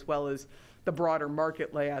layout as well as the broader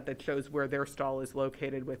market layout that shows where their stall is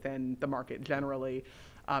located within the market generally.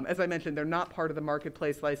 As I mentioned, they're not part of the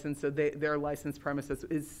marketplace license, so their license premises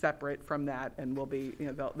is separate from that and will be,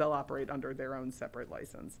 they'll operate under their own separate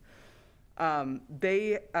license.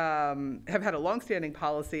 They have had a longstanding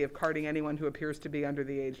policy of carding anyone who appears to be under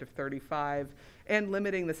the age of 35 and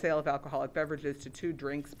limiting the sale of alcoholic beverages to 2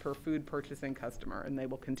 drinks per food purchasing customer, and they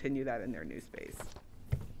will continue that in their new space.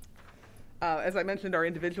 As I mentioned, our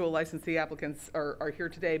individual licensee applicants are here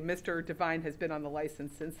today. Mr. Devine has been on the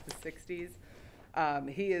license since the 60s.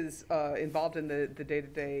 He is involved in the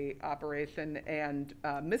day-to-day operation, and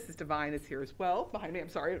Mrs. Devine is here as well, behind me. I'm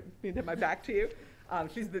sorry, I need to have my back to you.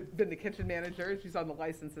 She's been the kitchen manager. She's on the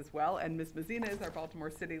license as well. And Ms. Mazzina is our Baltimore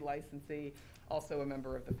City licensee, also a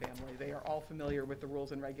member of the family. They are all familiar with the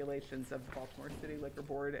rules and regulations of the Baltimore City Liquor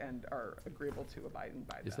Board and are agreeable to abiding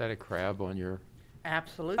by them. Is that a crab on your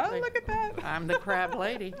Absolutely. Oh, look at that. I'm the crab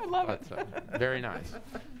lady. I love it. That's very nice.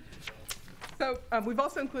 So we've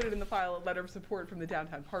also included in the file a letter of support from the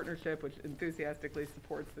Downtown Partnership, which enthusiastically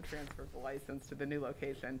supports the transfer of the license to the new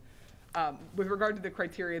location. With regard to the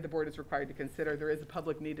criteria the board is required to consider, there is a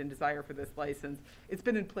public need and desire for this license. It's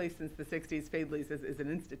been in place since the 60s. Fadley's is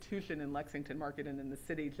an institution in Lexington Market and in the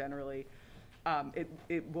city generally.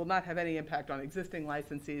 It will not have any impact on existing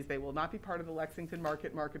licensees. They will not be part of the Lexington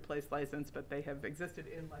Marketplace license, but they have existed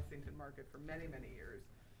in Lexington Market for many, many years.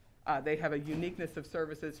 They have a uniqueness of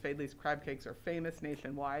services. Fadley's crab cakes are famous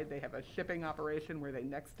nationwide. They have a shipping operation where they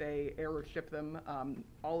next day air or ship them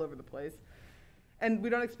all over the place. And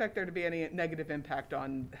we don't expect there to be any negative impact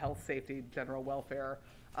on health, safety, general welfare,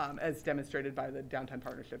 as demonstrated by the Downtown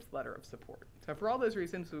Partnership's letter of support. So for all those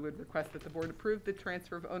reasons, we would request that the board approve the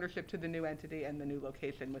transfer of ownership to the new entity and the new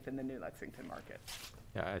location within the new Lexington Market.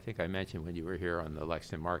 Yeah, I think I mentioned when you were here on the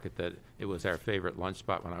Lexington Market that it was our favorite lunch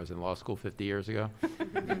spot when I was in law school 50 years ago.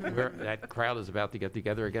 That crowd is about to get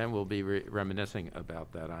together again. We'll be reminiscing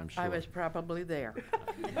about that, I'm sure. I was probably there.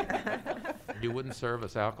 You wouldn't serve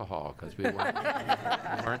us alcohol because we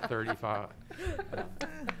weren't 35.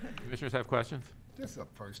 Commissioners have questions? Just a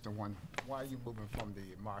personal one. Why are you moving from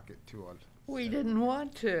the market to a? We didn't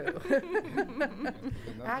want to.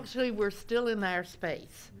 Actually, we're still in our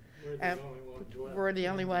space. We're the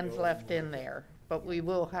only ones left in there, but we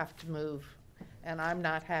will have to move, and I'm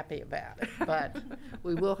not happy about it, but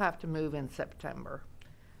we will have to move in September.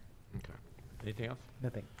 Okay. Anything else?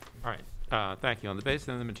 Nothing. All right. Thank you. On the basis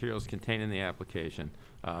of the materials contained in the application,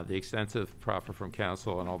 the extensive proffer from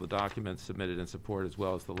council and all the documents submitted in support, as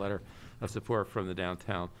well as the letter of support from the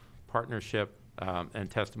Downtown Partnership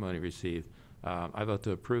and testimony received, I vote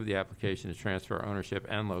to approve the application to transfer ownership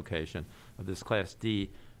and location of this Class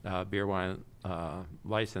D beer wine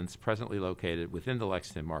license presently located within the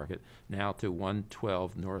Lexington Market, now to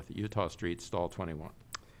 112 North Utah Street, stall 21.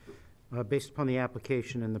 Based upon the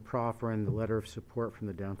application and the proffer and the letter of support from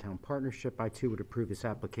the Downtown Partnership, I too would approve this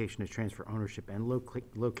application to transfer ownership and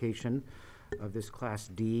location of this Class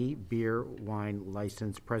D beer wine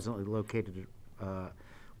license presently located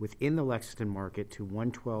within the Lexington Market to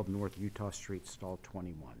 112 North Utah Street, stall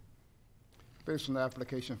 21. Based on the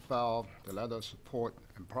application filed, the letter of support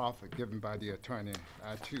and proffer given by the attorney,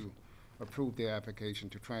 I too approve the application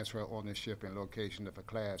to transfer ownership and location of a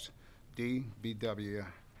Class D BW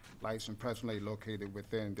license presently located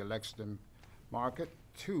within the Lexington Market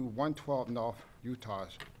to 112 North Utah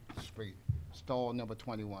Street, stall number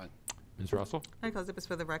 21. Ms. Russell? Michael Zippers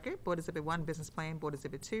for the record. Board Exhibit 1, Business Plan. Board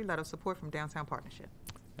Exhibit 2, letter of support from Downtown Partnership.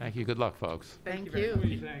 Thank you. Good luck, folks. Thank you.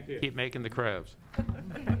 Keep making the crabs.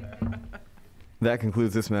 That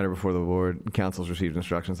concludes this matter before the board. Council's received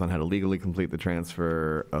instructions on how to legally complete the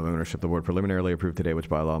transfer of ownership. The board preliminarily approved today, which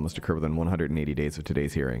by law must occur within 180 days of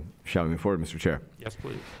today's hearing. Shall we move forward, Mr. Chair? Yes,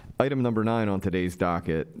 please. Item number 9 on today's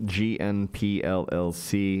docket, GNP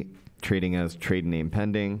LLC, trading as trade name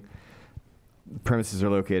pending. Premises are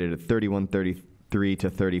located at 3133 to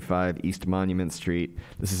 35 East Monument Street.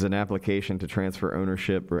 This is an application to transfer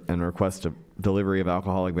ownership and request a delivery of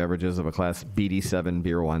alcoholic beverages of a Class BD7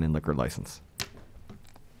 beer, wine, and liquor license.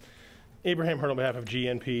 Abraham Hurd on behalf of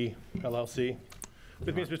GNP LLC.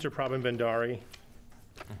 With me is Mr. Prabin Bhandari,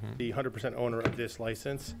 the 100% owner of this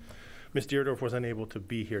license. Ms. Deerdorf was unable to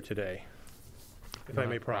be here today, if I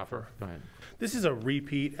may proffer. Go ahead. This is a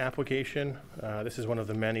repeat application. This is one of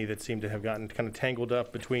the many that seem to have gotten kind of tangled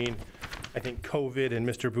up between, I think, COVID and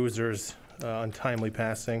Mr. Boozer's untimely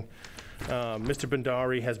passing. Mr.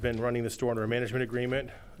 Bhandari has been running the store under a management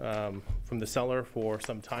agreement from the seller for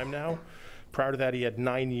some time now. Prior to that, he had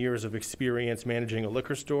 9 years of experience managing a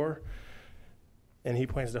liquor store, and he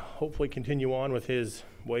plans to hopefully continue on with his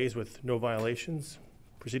ways with no violations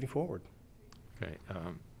proceeding forward. Okay.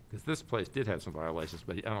 Because this place did have some violations,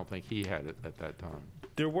 but I don't think he had it at that time.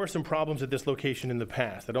 There were some problems at this location in the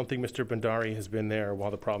past. I don't think Mr. Bhandari has been there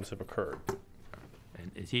while the problems have occurred.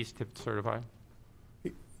 And is he tip certified?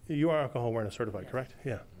 You are alcohol awareness certified, correct?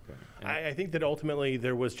 Yeah. Okay. I think that ultimately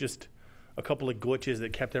there was just a couple of glitches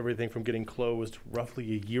that kept everything from getting closed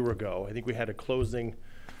roughly a year ago. I think we had a closing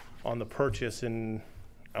on the purchase in,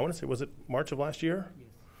 I want to say, was it March of last year?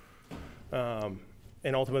 Yes.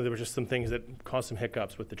 And ultimately there were just some things that caused some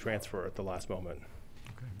hiccups with the transfer at the last moment.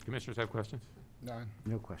 Okay. Commissioners have questions? None.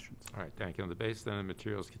 No questions. All right, thank you. On the basis of the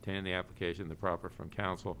materials contained in the application, the proffer from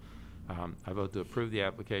council, I vote to approve the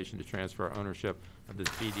application to transfer ownership of this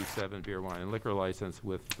BD7 beer, wine, and liquor license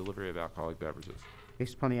with delivery of alcoholic beverages.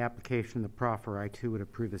 Based upon the application and the proffer, I too would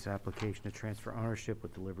approve this application to transfer ownership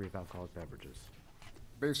with delivery of alcoholic beverages.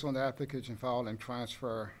 Based on the application filed and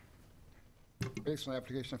transfer Based on the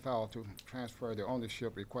application filed to transfer the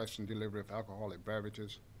ownership, request, and delivery of alcoholic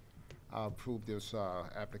beverages, I approve this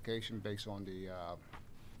application based on the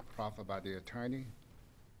proffer by the attorney.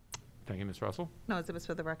 Thank you, Ms. Russell. No exhibits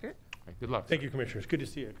for the record. All right, good luck. Thank you, Commissioners. Good to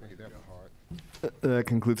see you. Make that hard. That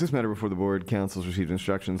concludes this matter before the board. Council's received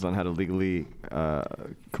instructions on how to legally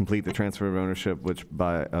complete the transfer of ownership, which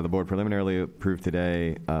by the board preliminarily approved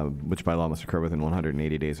today, which by law must occur within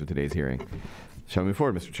 180 days of today's hearing. Shall we move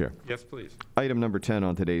forward, Mr. Chair? Yes, please. Item number 10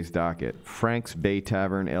 on today's docket, Frank's Bay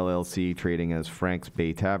Tavern LLC, trading as Frank's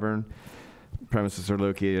Bay Tavern. Premises are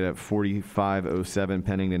located at 4507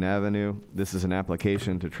 Pennington Avenue. This is an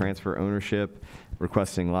application to transfer ownership,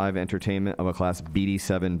 requesting live entertainment of a Class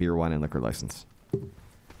BD7 beer, wine, and liquor license.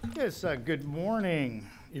 Yes, good morning,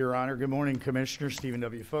 Your Honor. Good morning, Commissioner Stephen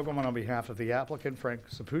W. Fogelman on behalf of the applicant, Frank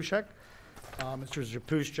Zapuszek. Mr.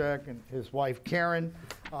 Zapuszek and his wife, Karen,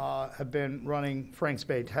 have been running Frank's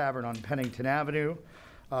Bay Tavern on Pennington Avenue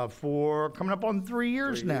for coming up on 3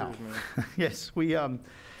 years now. Yes,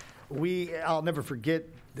 I'll never forget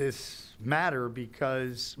this matter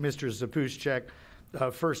because Mr.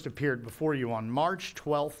 Zapuszek first appeared before you on March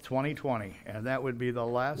 12th, 2020, and that would be the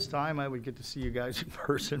last time I would get to see you guys in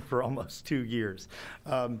person for almost 2 years.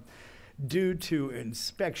 Due to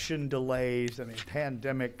inspection delays,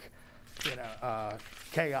 pandemic,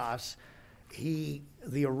 chaos,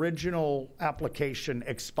 the original application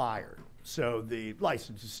expired, so the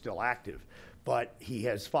license is still active, but he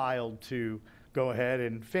has filed to go ahead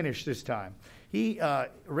and finish this time. He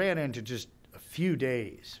ran into just a few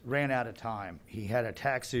days, ran out of time. He had a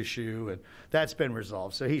tax issue, and that's been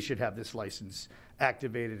resolved, so he should have this license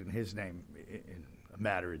activated in his name in a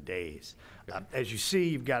matter of days. As you see,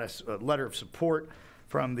 you've got a letter of support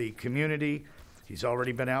from the community. He's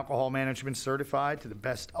already been alcohol management certified to the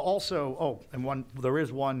best. Also, there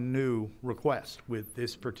is one new request with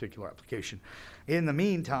this particular application. In the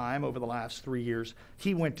meantime, over the last 3 years,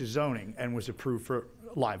 he went to zoning and was approved for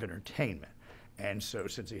live entertainment. And so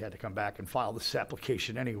since he had to come back and file this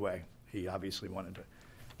application anyway, he obviously wanted to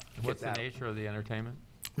get What's that. the nature of the entertainment?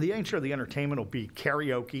 The nature of the entertainment will be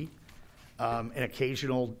karaoke, an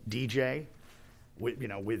occasional DJ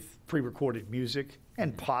with pre-recorded music,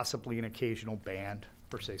 and possibly an occasional band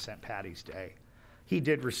for, say, St. Patty's Day. He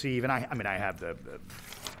did receive, and I have the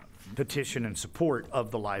petition and support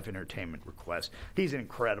of the live entertainment request. He's an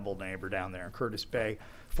incredible neighbor down there in Curtis Bay,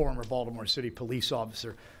 former Baltimore City police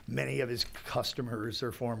officer. Many of his customers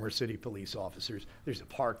are former city police officers. There's a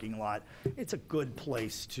parking lot. It's a good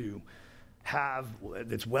place to have.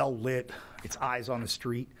 It's well lit. It's eyes on the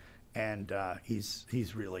street, and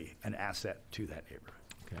he's really an asset to that neighborhood.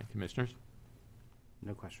 Okay, Commissioners?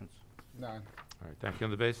 No questions. None. All right, thank you.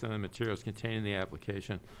 On the basis of the materials contained in the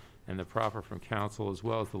application and the proffer from council, as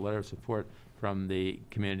well as the letter of support from the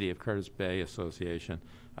community of Curtis Bay Association,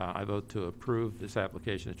 I vote to approve this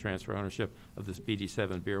application to transfer ownership of this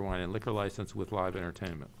BD7 beer, wine, and liquor license with live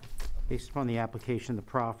entertainment. Based upon the application, the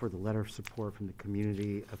proffer, the letter of support from the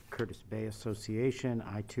community of Curtis Bay Association,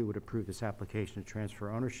 I too would approve this application to transfer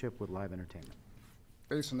ownership with live entertainment.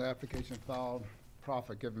 Based on the application filed,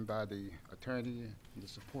 proffer given by the attorney, and the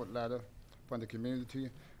support letter from the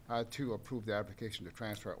community, I too approve the application to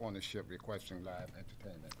transfer ownership requesting live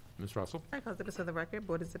entertainment. Ms. Russell? All right, exhibits for the record.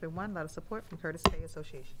 Board Exhibit 1, letter of support from Curtis Bay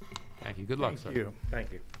Association. Thank you. Good luck, sir. Thank you.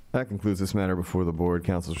 Thank you. That concludes this matter before the board.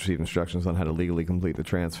 Council's received instructions on how to legally complete the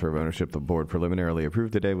transfer of ownership the board preliminarily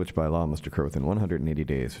approved today, which by law must occur within 180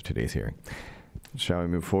 days of today's hearing. Shall we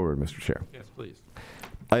move forward, Mr. Chair? Yes, please.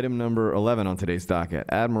 Item number 11 on today's docket,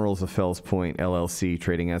 Admirals of Fells Point LLC,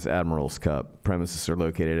 trading as Admirals Cup. Premises are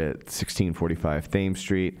located at 1645 Thames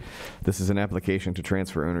Street. This is an application to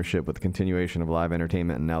transfer ownership with the continuation of live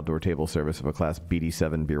entertainment and outdoor table service of a Class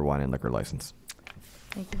BD7 beer, wine, and liquor license.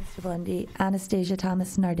 Thank you, Mr. Bundy. Anastasia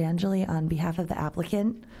Thomas Nardangeli on behalf of the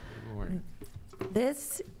applicant. Good morning.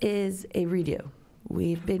 This is a redo.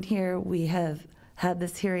 We've been here, we have had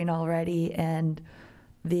this hearing already, and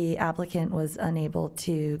the applicant was unable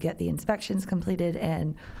to get the inspections completed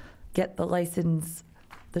and get the license,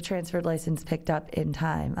 the transferred license picked up in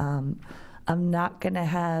time. I'm not going to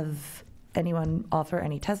have anyone offer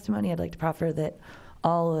any testimony. I'd like to proffer that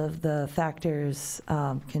all of the factors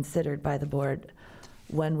considered by the board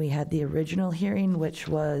when we had the original hearing, which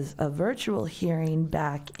was a virtual hearing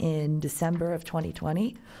back in December of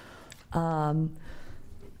 2020,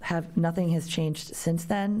 nothing has changed since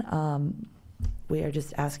then. We are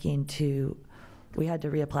just asking we had to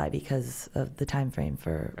reapply because of the time frame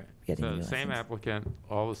for getting So the the same license. applicant,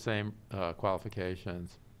 all the same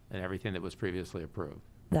qualifications, and everything that was previously approved.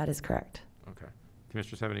 That is correct. Okay.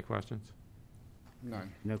 Commissioners have any questions?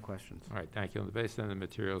 None. No questions. All right, thank you. On the basis of the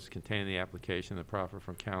materials contained in the application, the proffer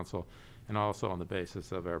from council, and also on the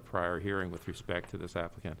basis of our prior hearing with respect to this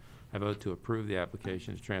applicant, I vote to approve the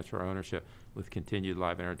application to transfer ownership with continued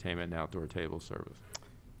live entertainment and outdoor table service.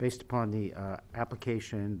 Based upon the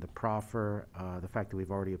application, the proffer, the fact that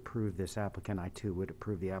we've already approved this applicant, I too would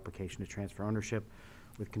approve the application to transfer ownership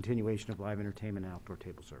with continuation of live entertainment and outdoor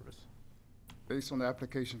table service. Based on the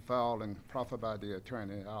application filed and proffered by the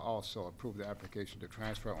attorney, I also approve the application to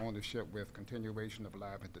transfer ownership with continuation of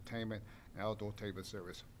live entertainment and outdoor table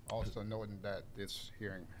service. Also noting that this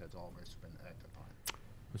hearing has always been acted upon.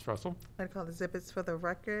 Ms. Russell? I'd call exhibits for the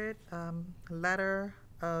record. Letter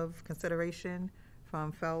of consideration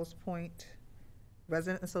from Fells Point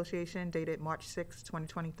Resident Association dated March 6,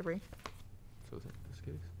 2023. So is it this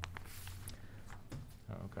case?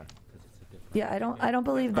 Oh, okay. Yeah, I don't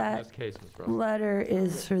believe Not in that this case, Ms. Russell. letter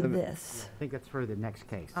is for this. I think that's for the next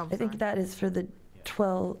case. Oh, I think that is for the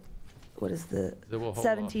 12, what is the, So we'll hold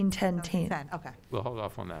off. 1710 team. 10, okay. We'll hold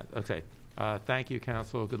off on that. Okay. Thank you,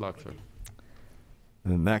 counsel. Good luck, sir.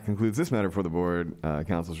 And that concludes this matter for the board.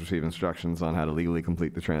 Council's received instructions on how to legally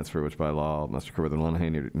complete the transfer, which by law must occur within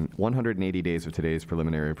 180 days of today's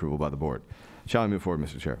preliminary approval by the board. Shall I move forward,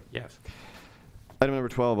 Mr. Chair? Yes. Item number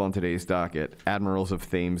 12 on today's docket, Admirals of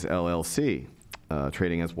Thames LLC,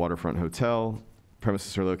 trading as Waterfront Hotel.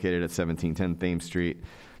 Premises are located at 1710 Thames Street.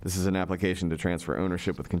 This is an application to transfer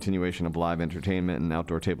ownership with continuation of live entertainment and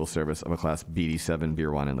outdoor table service of a Class BD7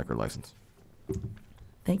 beer, wine, and liquor license.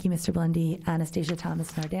 Thank you, Mr. Blundy. Anastasia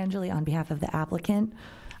Thomas Nardangeli on behalf of the applicant.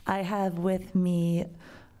 I have with me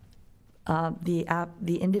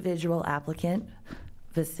the individual applicant,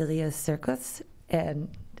 Vasilios Sirkos,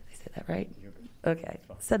 and did I say that right? Okay,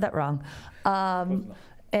 said that wrong.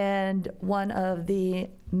 And one of the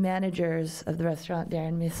managers of the restaurant,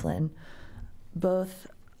 Darren Mislin. Both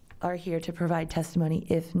are here to provide testimony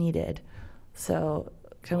if needed. So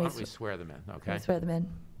can Why we don't we swear them in, can okay? we swear them in?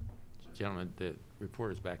 Gentlemen, the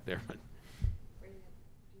reporter's back there.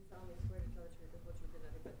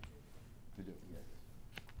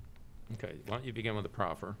 Okay, why don't you begin with the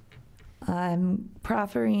proffer? I'm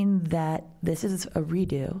proffering that this is a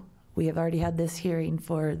redo. We have already had this hearing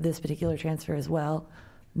for this particular transfer as well.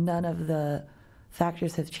 None of the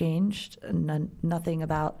factors have changed. Nothing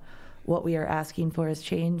about what we are asking for has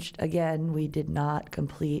changed. Again, we did not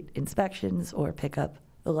complete inspections or pick up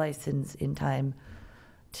the license in time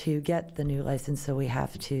to get the new license, so we had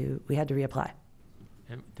to reapply.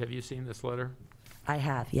 Have you seen this letter? I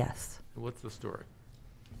have, yes. What's the story?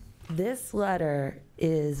 This letter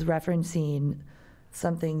is referencing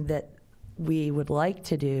something that we would like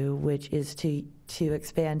to do, which is to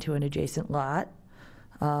expand to an adjacent lot.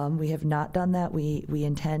 We have not done that. We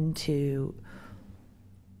intend to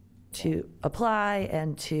apply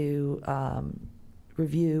and to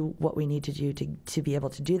review what we need to do to be able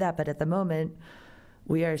to do that. But at the moment,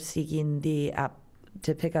 we are seeking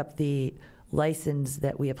to pick up the license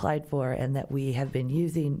that we applied for and that we have been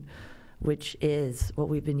using, which is what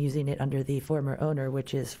we've been using it under the former owner,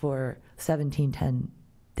 which is for 1710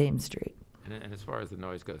 Thames Street. And as far as the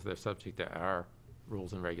noise goes, they're subject to our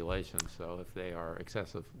rules and regulations, so if they are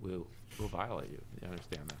excessive, we'll violate you. You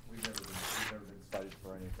understand that? We've never been cited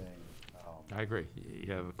for anything. I agree.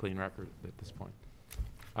 You have a clean record at this point.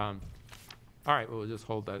 All right, well, we'll just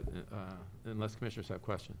hold that unless commissioners have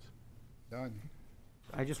questions. Done.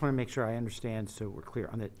 I just want to make sure I understand so we're clear.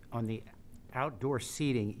 On the outdoor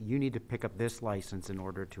seating, you need to pick up this license in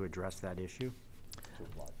order to address that issue?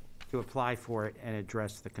 To apply for it and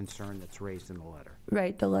address the concern that's raised in the letter.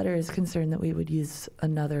 Right, the letter is concerned that we would use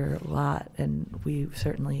another lot, and we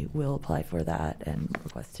certainly will apply for that and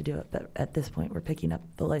request to do it. But at this point, we're picking up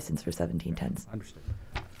the license for 1710s. Understood.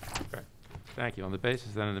 Okay. Thank you. On the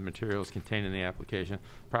basis then of the materials contained in the application,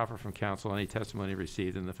 proffer from counsel, any testimony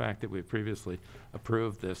received, and the fact that we previously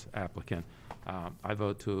approved this applicant, I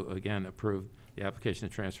vote to, again, approve the application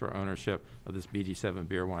to transfer ownership of this BD7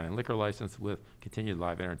 beer, wine, and liquor license with continued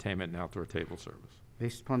live entertainment and outdoor table service.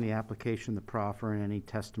 Based upon the application, the proffer, and any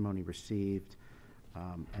testimony received,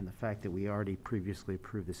 and the fact that we already previously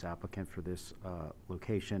approved this applicant for this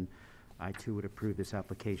location, I too would approve this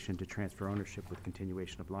application to transfer ownership with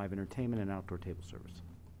continuation of live entertainment and outdoor table service.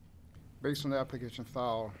 Based on the application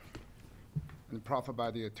filed and proffered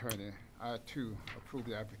by the attorney, I too approve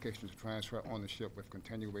the application to transfer ownership with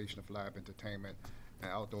continuation of live entertainment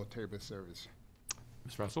and outdoor table service.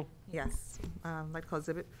 Ms. Russell? Yes. I'd like to call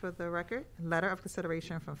exhibit for the record. Letter of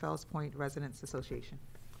consideration from Fells Point Residents Association.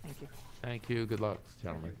 Thank you. Thank you. Good luck,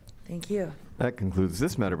 gentlemen. Thank you. That concludes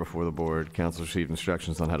this matter before the board. Council received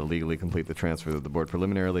instructions on how to legally complete the transfer that the board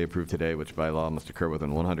preliminarily approved today, which by law must occur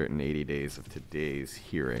within 180 days of today's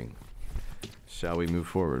hearing. Shall we move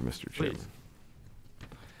forward, Mr. Chairman? Please.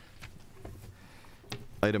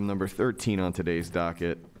 Item number 13 on today's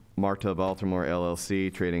docket, Marta Baltimore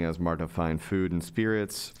LLC, trading as Marta Fine Food and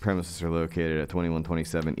Spirits. Premises are located at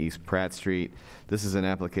 2127 East Pratt Street. This is an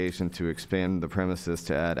application to expand the premises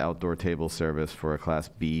to add outdoor table service for a Class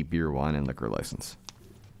B beer, wine, and liquor license.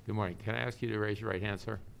 Good morning. Can I ask you to raise your right hand,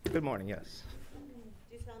 sir? Good morning, yes.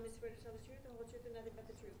 Do you solemnly swear to tell the truth, the whole truth, and nothing but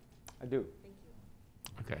the truth? I do. Thank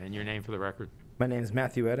you. Okay, and your name for the record? My name is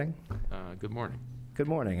Matthew Edding. Good morning. Good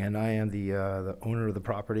morning, and I am the owner of the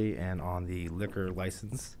property and on the liquor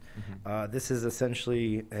license. This is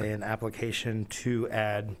essentially an application to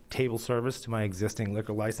add table service to my existing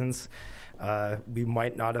liquor license. We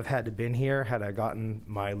might not have had to been here had I gotten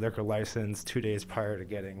my liquor license 2 days prior to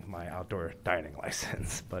getting my outdoor dining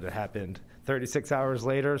license, but it happened 36 hours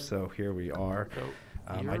later, so here we are.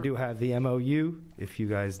 I do have the MOU if you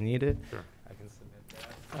guys need it. Sure. I can submit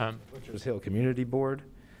that. Butchers Hill Community Board.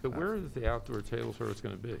 So where is the outdoor table service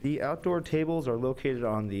going to be? The outdoor tables are located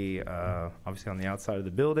on the, obviously on the outside of the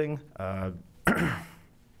building,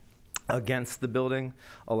 against the building,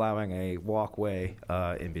 allowing a walkway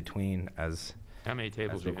in between as How many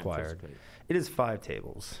tables as do you required. anticipate? It is 5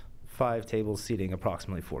 tables. 5 tables seating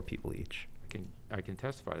approximately 4 people each. I can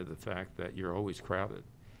testify to the fact that you're always crowded.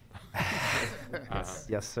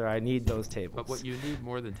 Yes, sir, I need those tables. But what you need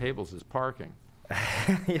more than tables is parking.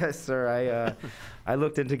 Yes, sir, I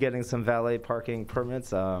looked into getting some valet parking permits.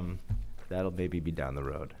 That'll maybe be down the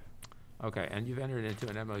road. Okay, and you've entered into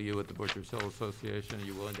an MOU with the Butchers Hill Association. Are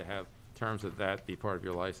you willing to have terms of that be part of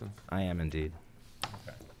your license? I am indeed.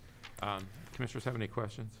 Commissioners have any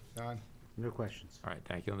questions? None. No questions. All right,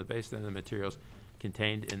 thank you. On the basis of the materials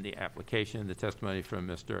contained in the application, the testimony from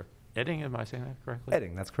Mr. Edding, am I saying that correctly?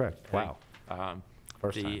 Edding, that's correct. Wow.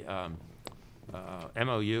 First time.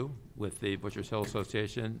 MOU with the Butchers Hill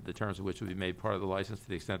Association, the terms of which will be made part of the license to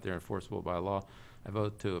the extent they're enforceable by law. I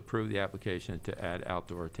vote to approve the application to add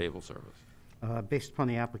outdoor table service. Based upon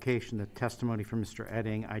the application, the testimony from Mr.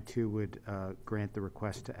 Edding, I too would grant the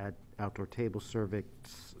request to add outdoor table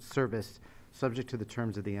service subject to the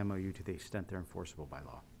terms of the MOU to the extent they're enforceable by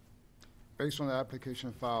law. Based on the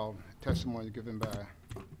application filed, testimony given by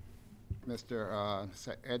Mr.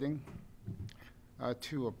 Edding,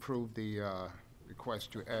 to approve the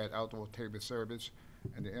request to add outdoor table service,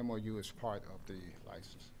 and the MOU is part of the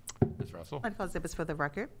license. Ms. Russell? I'd call exhibits for the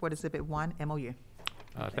record. Board Exhibit 1, MOU.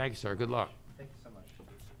 Thank you, sir. Good luck. Thank you so much.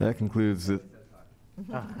 That concludes it.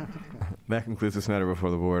 That concludes this matter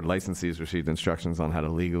before the board. Licensees received instructions on how to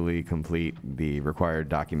legally complete the required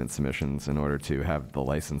document submissions in order to have the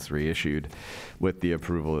license reissued with the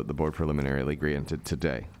approval that the board preliminarily granted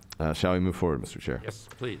today. Shall we move forward, Mr. Chair? Yes,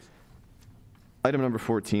 please. Item number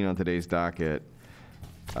 14 on today's docket,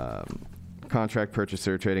 contract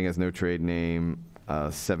purchaser trading as no trade name,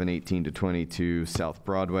 718 to 22 South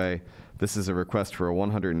Broadway. This is a request for a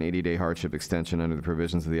 180-day hardship extension under the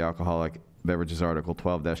provisions of the Alcoholic Beverages Article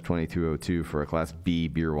 12-2202 for a Class B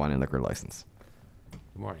beer, wine, and liquor license.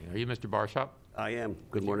 Good morning. Are you Mr. Barshop? I am.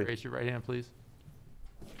 Good Would you morning. raise your right hand, please.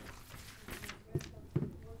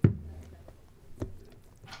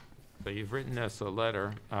 So you've written us a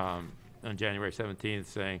letter on January 17th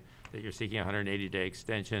saying that you're seeking a 180-day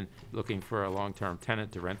extension, looking for a long-term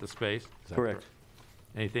tenant to rent the space. Is that Correct.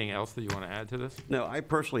 Anything else that you want to add to this? No, I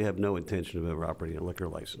personally have no intention of ever operating a liquor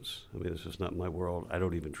license. I mean, this is not my world. I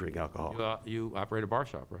don't even drink alcohol. You operate a bar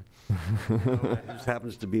shop, right? It just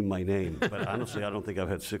happens to be my name. But honestly, I don't think I've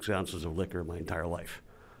had 6 ounces of liquor in my entire life.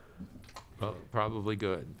 Well, probably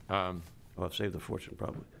good. Well, I've saved a fortune,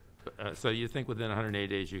 probably. So you think within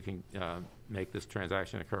 180 days you can make this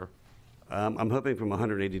transaction occur? I'm hoping from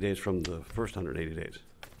 180 days from the first 180 days.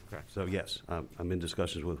 Okay. So yes, I'm in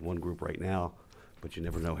discussions with one group right now, but you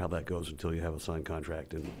never know how that goes until you have a signed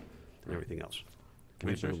contract and everything else.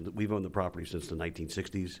 We've owned the property since the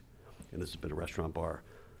 1960s, and this has been a restaurant bar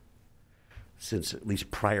since at least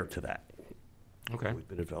prior to that. Okay. We've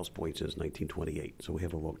been at Fells Point since 1928, so we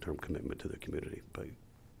have a long-term commitment to the community by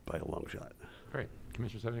a long shot. Great.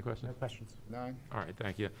 Commissioners have any questions? No questions. None. All right,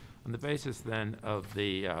 thank you. On the basis then of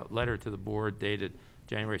the letter to the board dated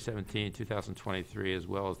January 17, 2023, as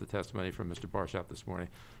well as the testimony from Mr. Barshop this morning,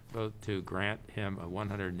 vote to grant him a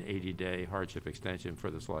 180-day hardship extension for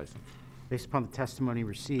this license. Based upon the testimony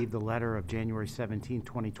received, the letter of January 17,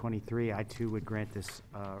 2023, I too would grant this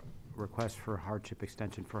request for hardship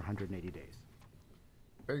extension for 180 days.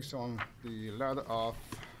 Based on the letter of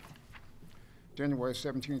January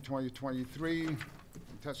 17, 2023,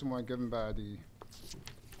 testimony given by the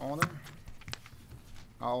owner.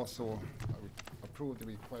 I also approve the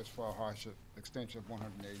request for a hardship extension of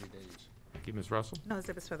 180 days. Thank you, Ms. Russell. No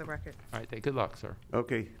exhibits for the record. All right, good luck, sir.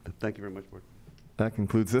 Okay, thank you very much, Board. That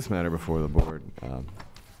concludes this matter before the board.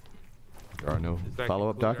 There are no Does that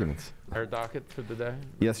follow-up conclude documents. Our docket for today.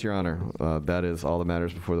 Yes, Your Honor. That is all the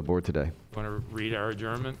matters before the board today. Want to read our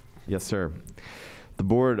adjournment? Yes, sir. The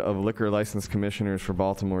Board of Liquor License Commissioners for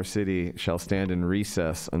Baltimore City shall stand in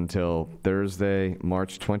recess until Thursday,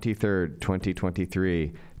 March 23rd,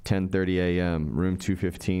 2023, 10:30 a.m., room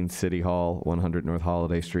 215, City Hall, 100 North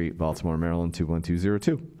Holiday Street, Baltimore, Maryland,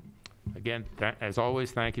 21202. Again, as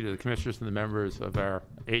always, thank you to the commissioners and the members of our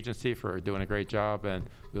agency for doing a great job, and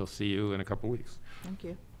we'll see you in a couple weeks. Thank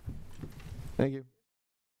you. Thank you.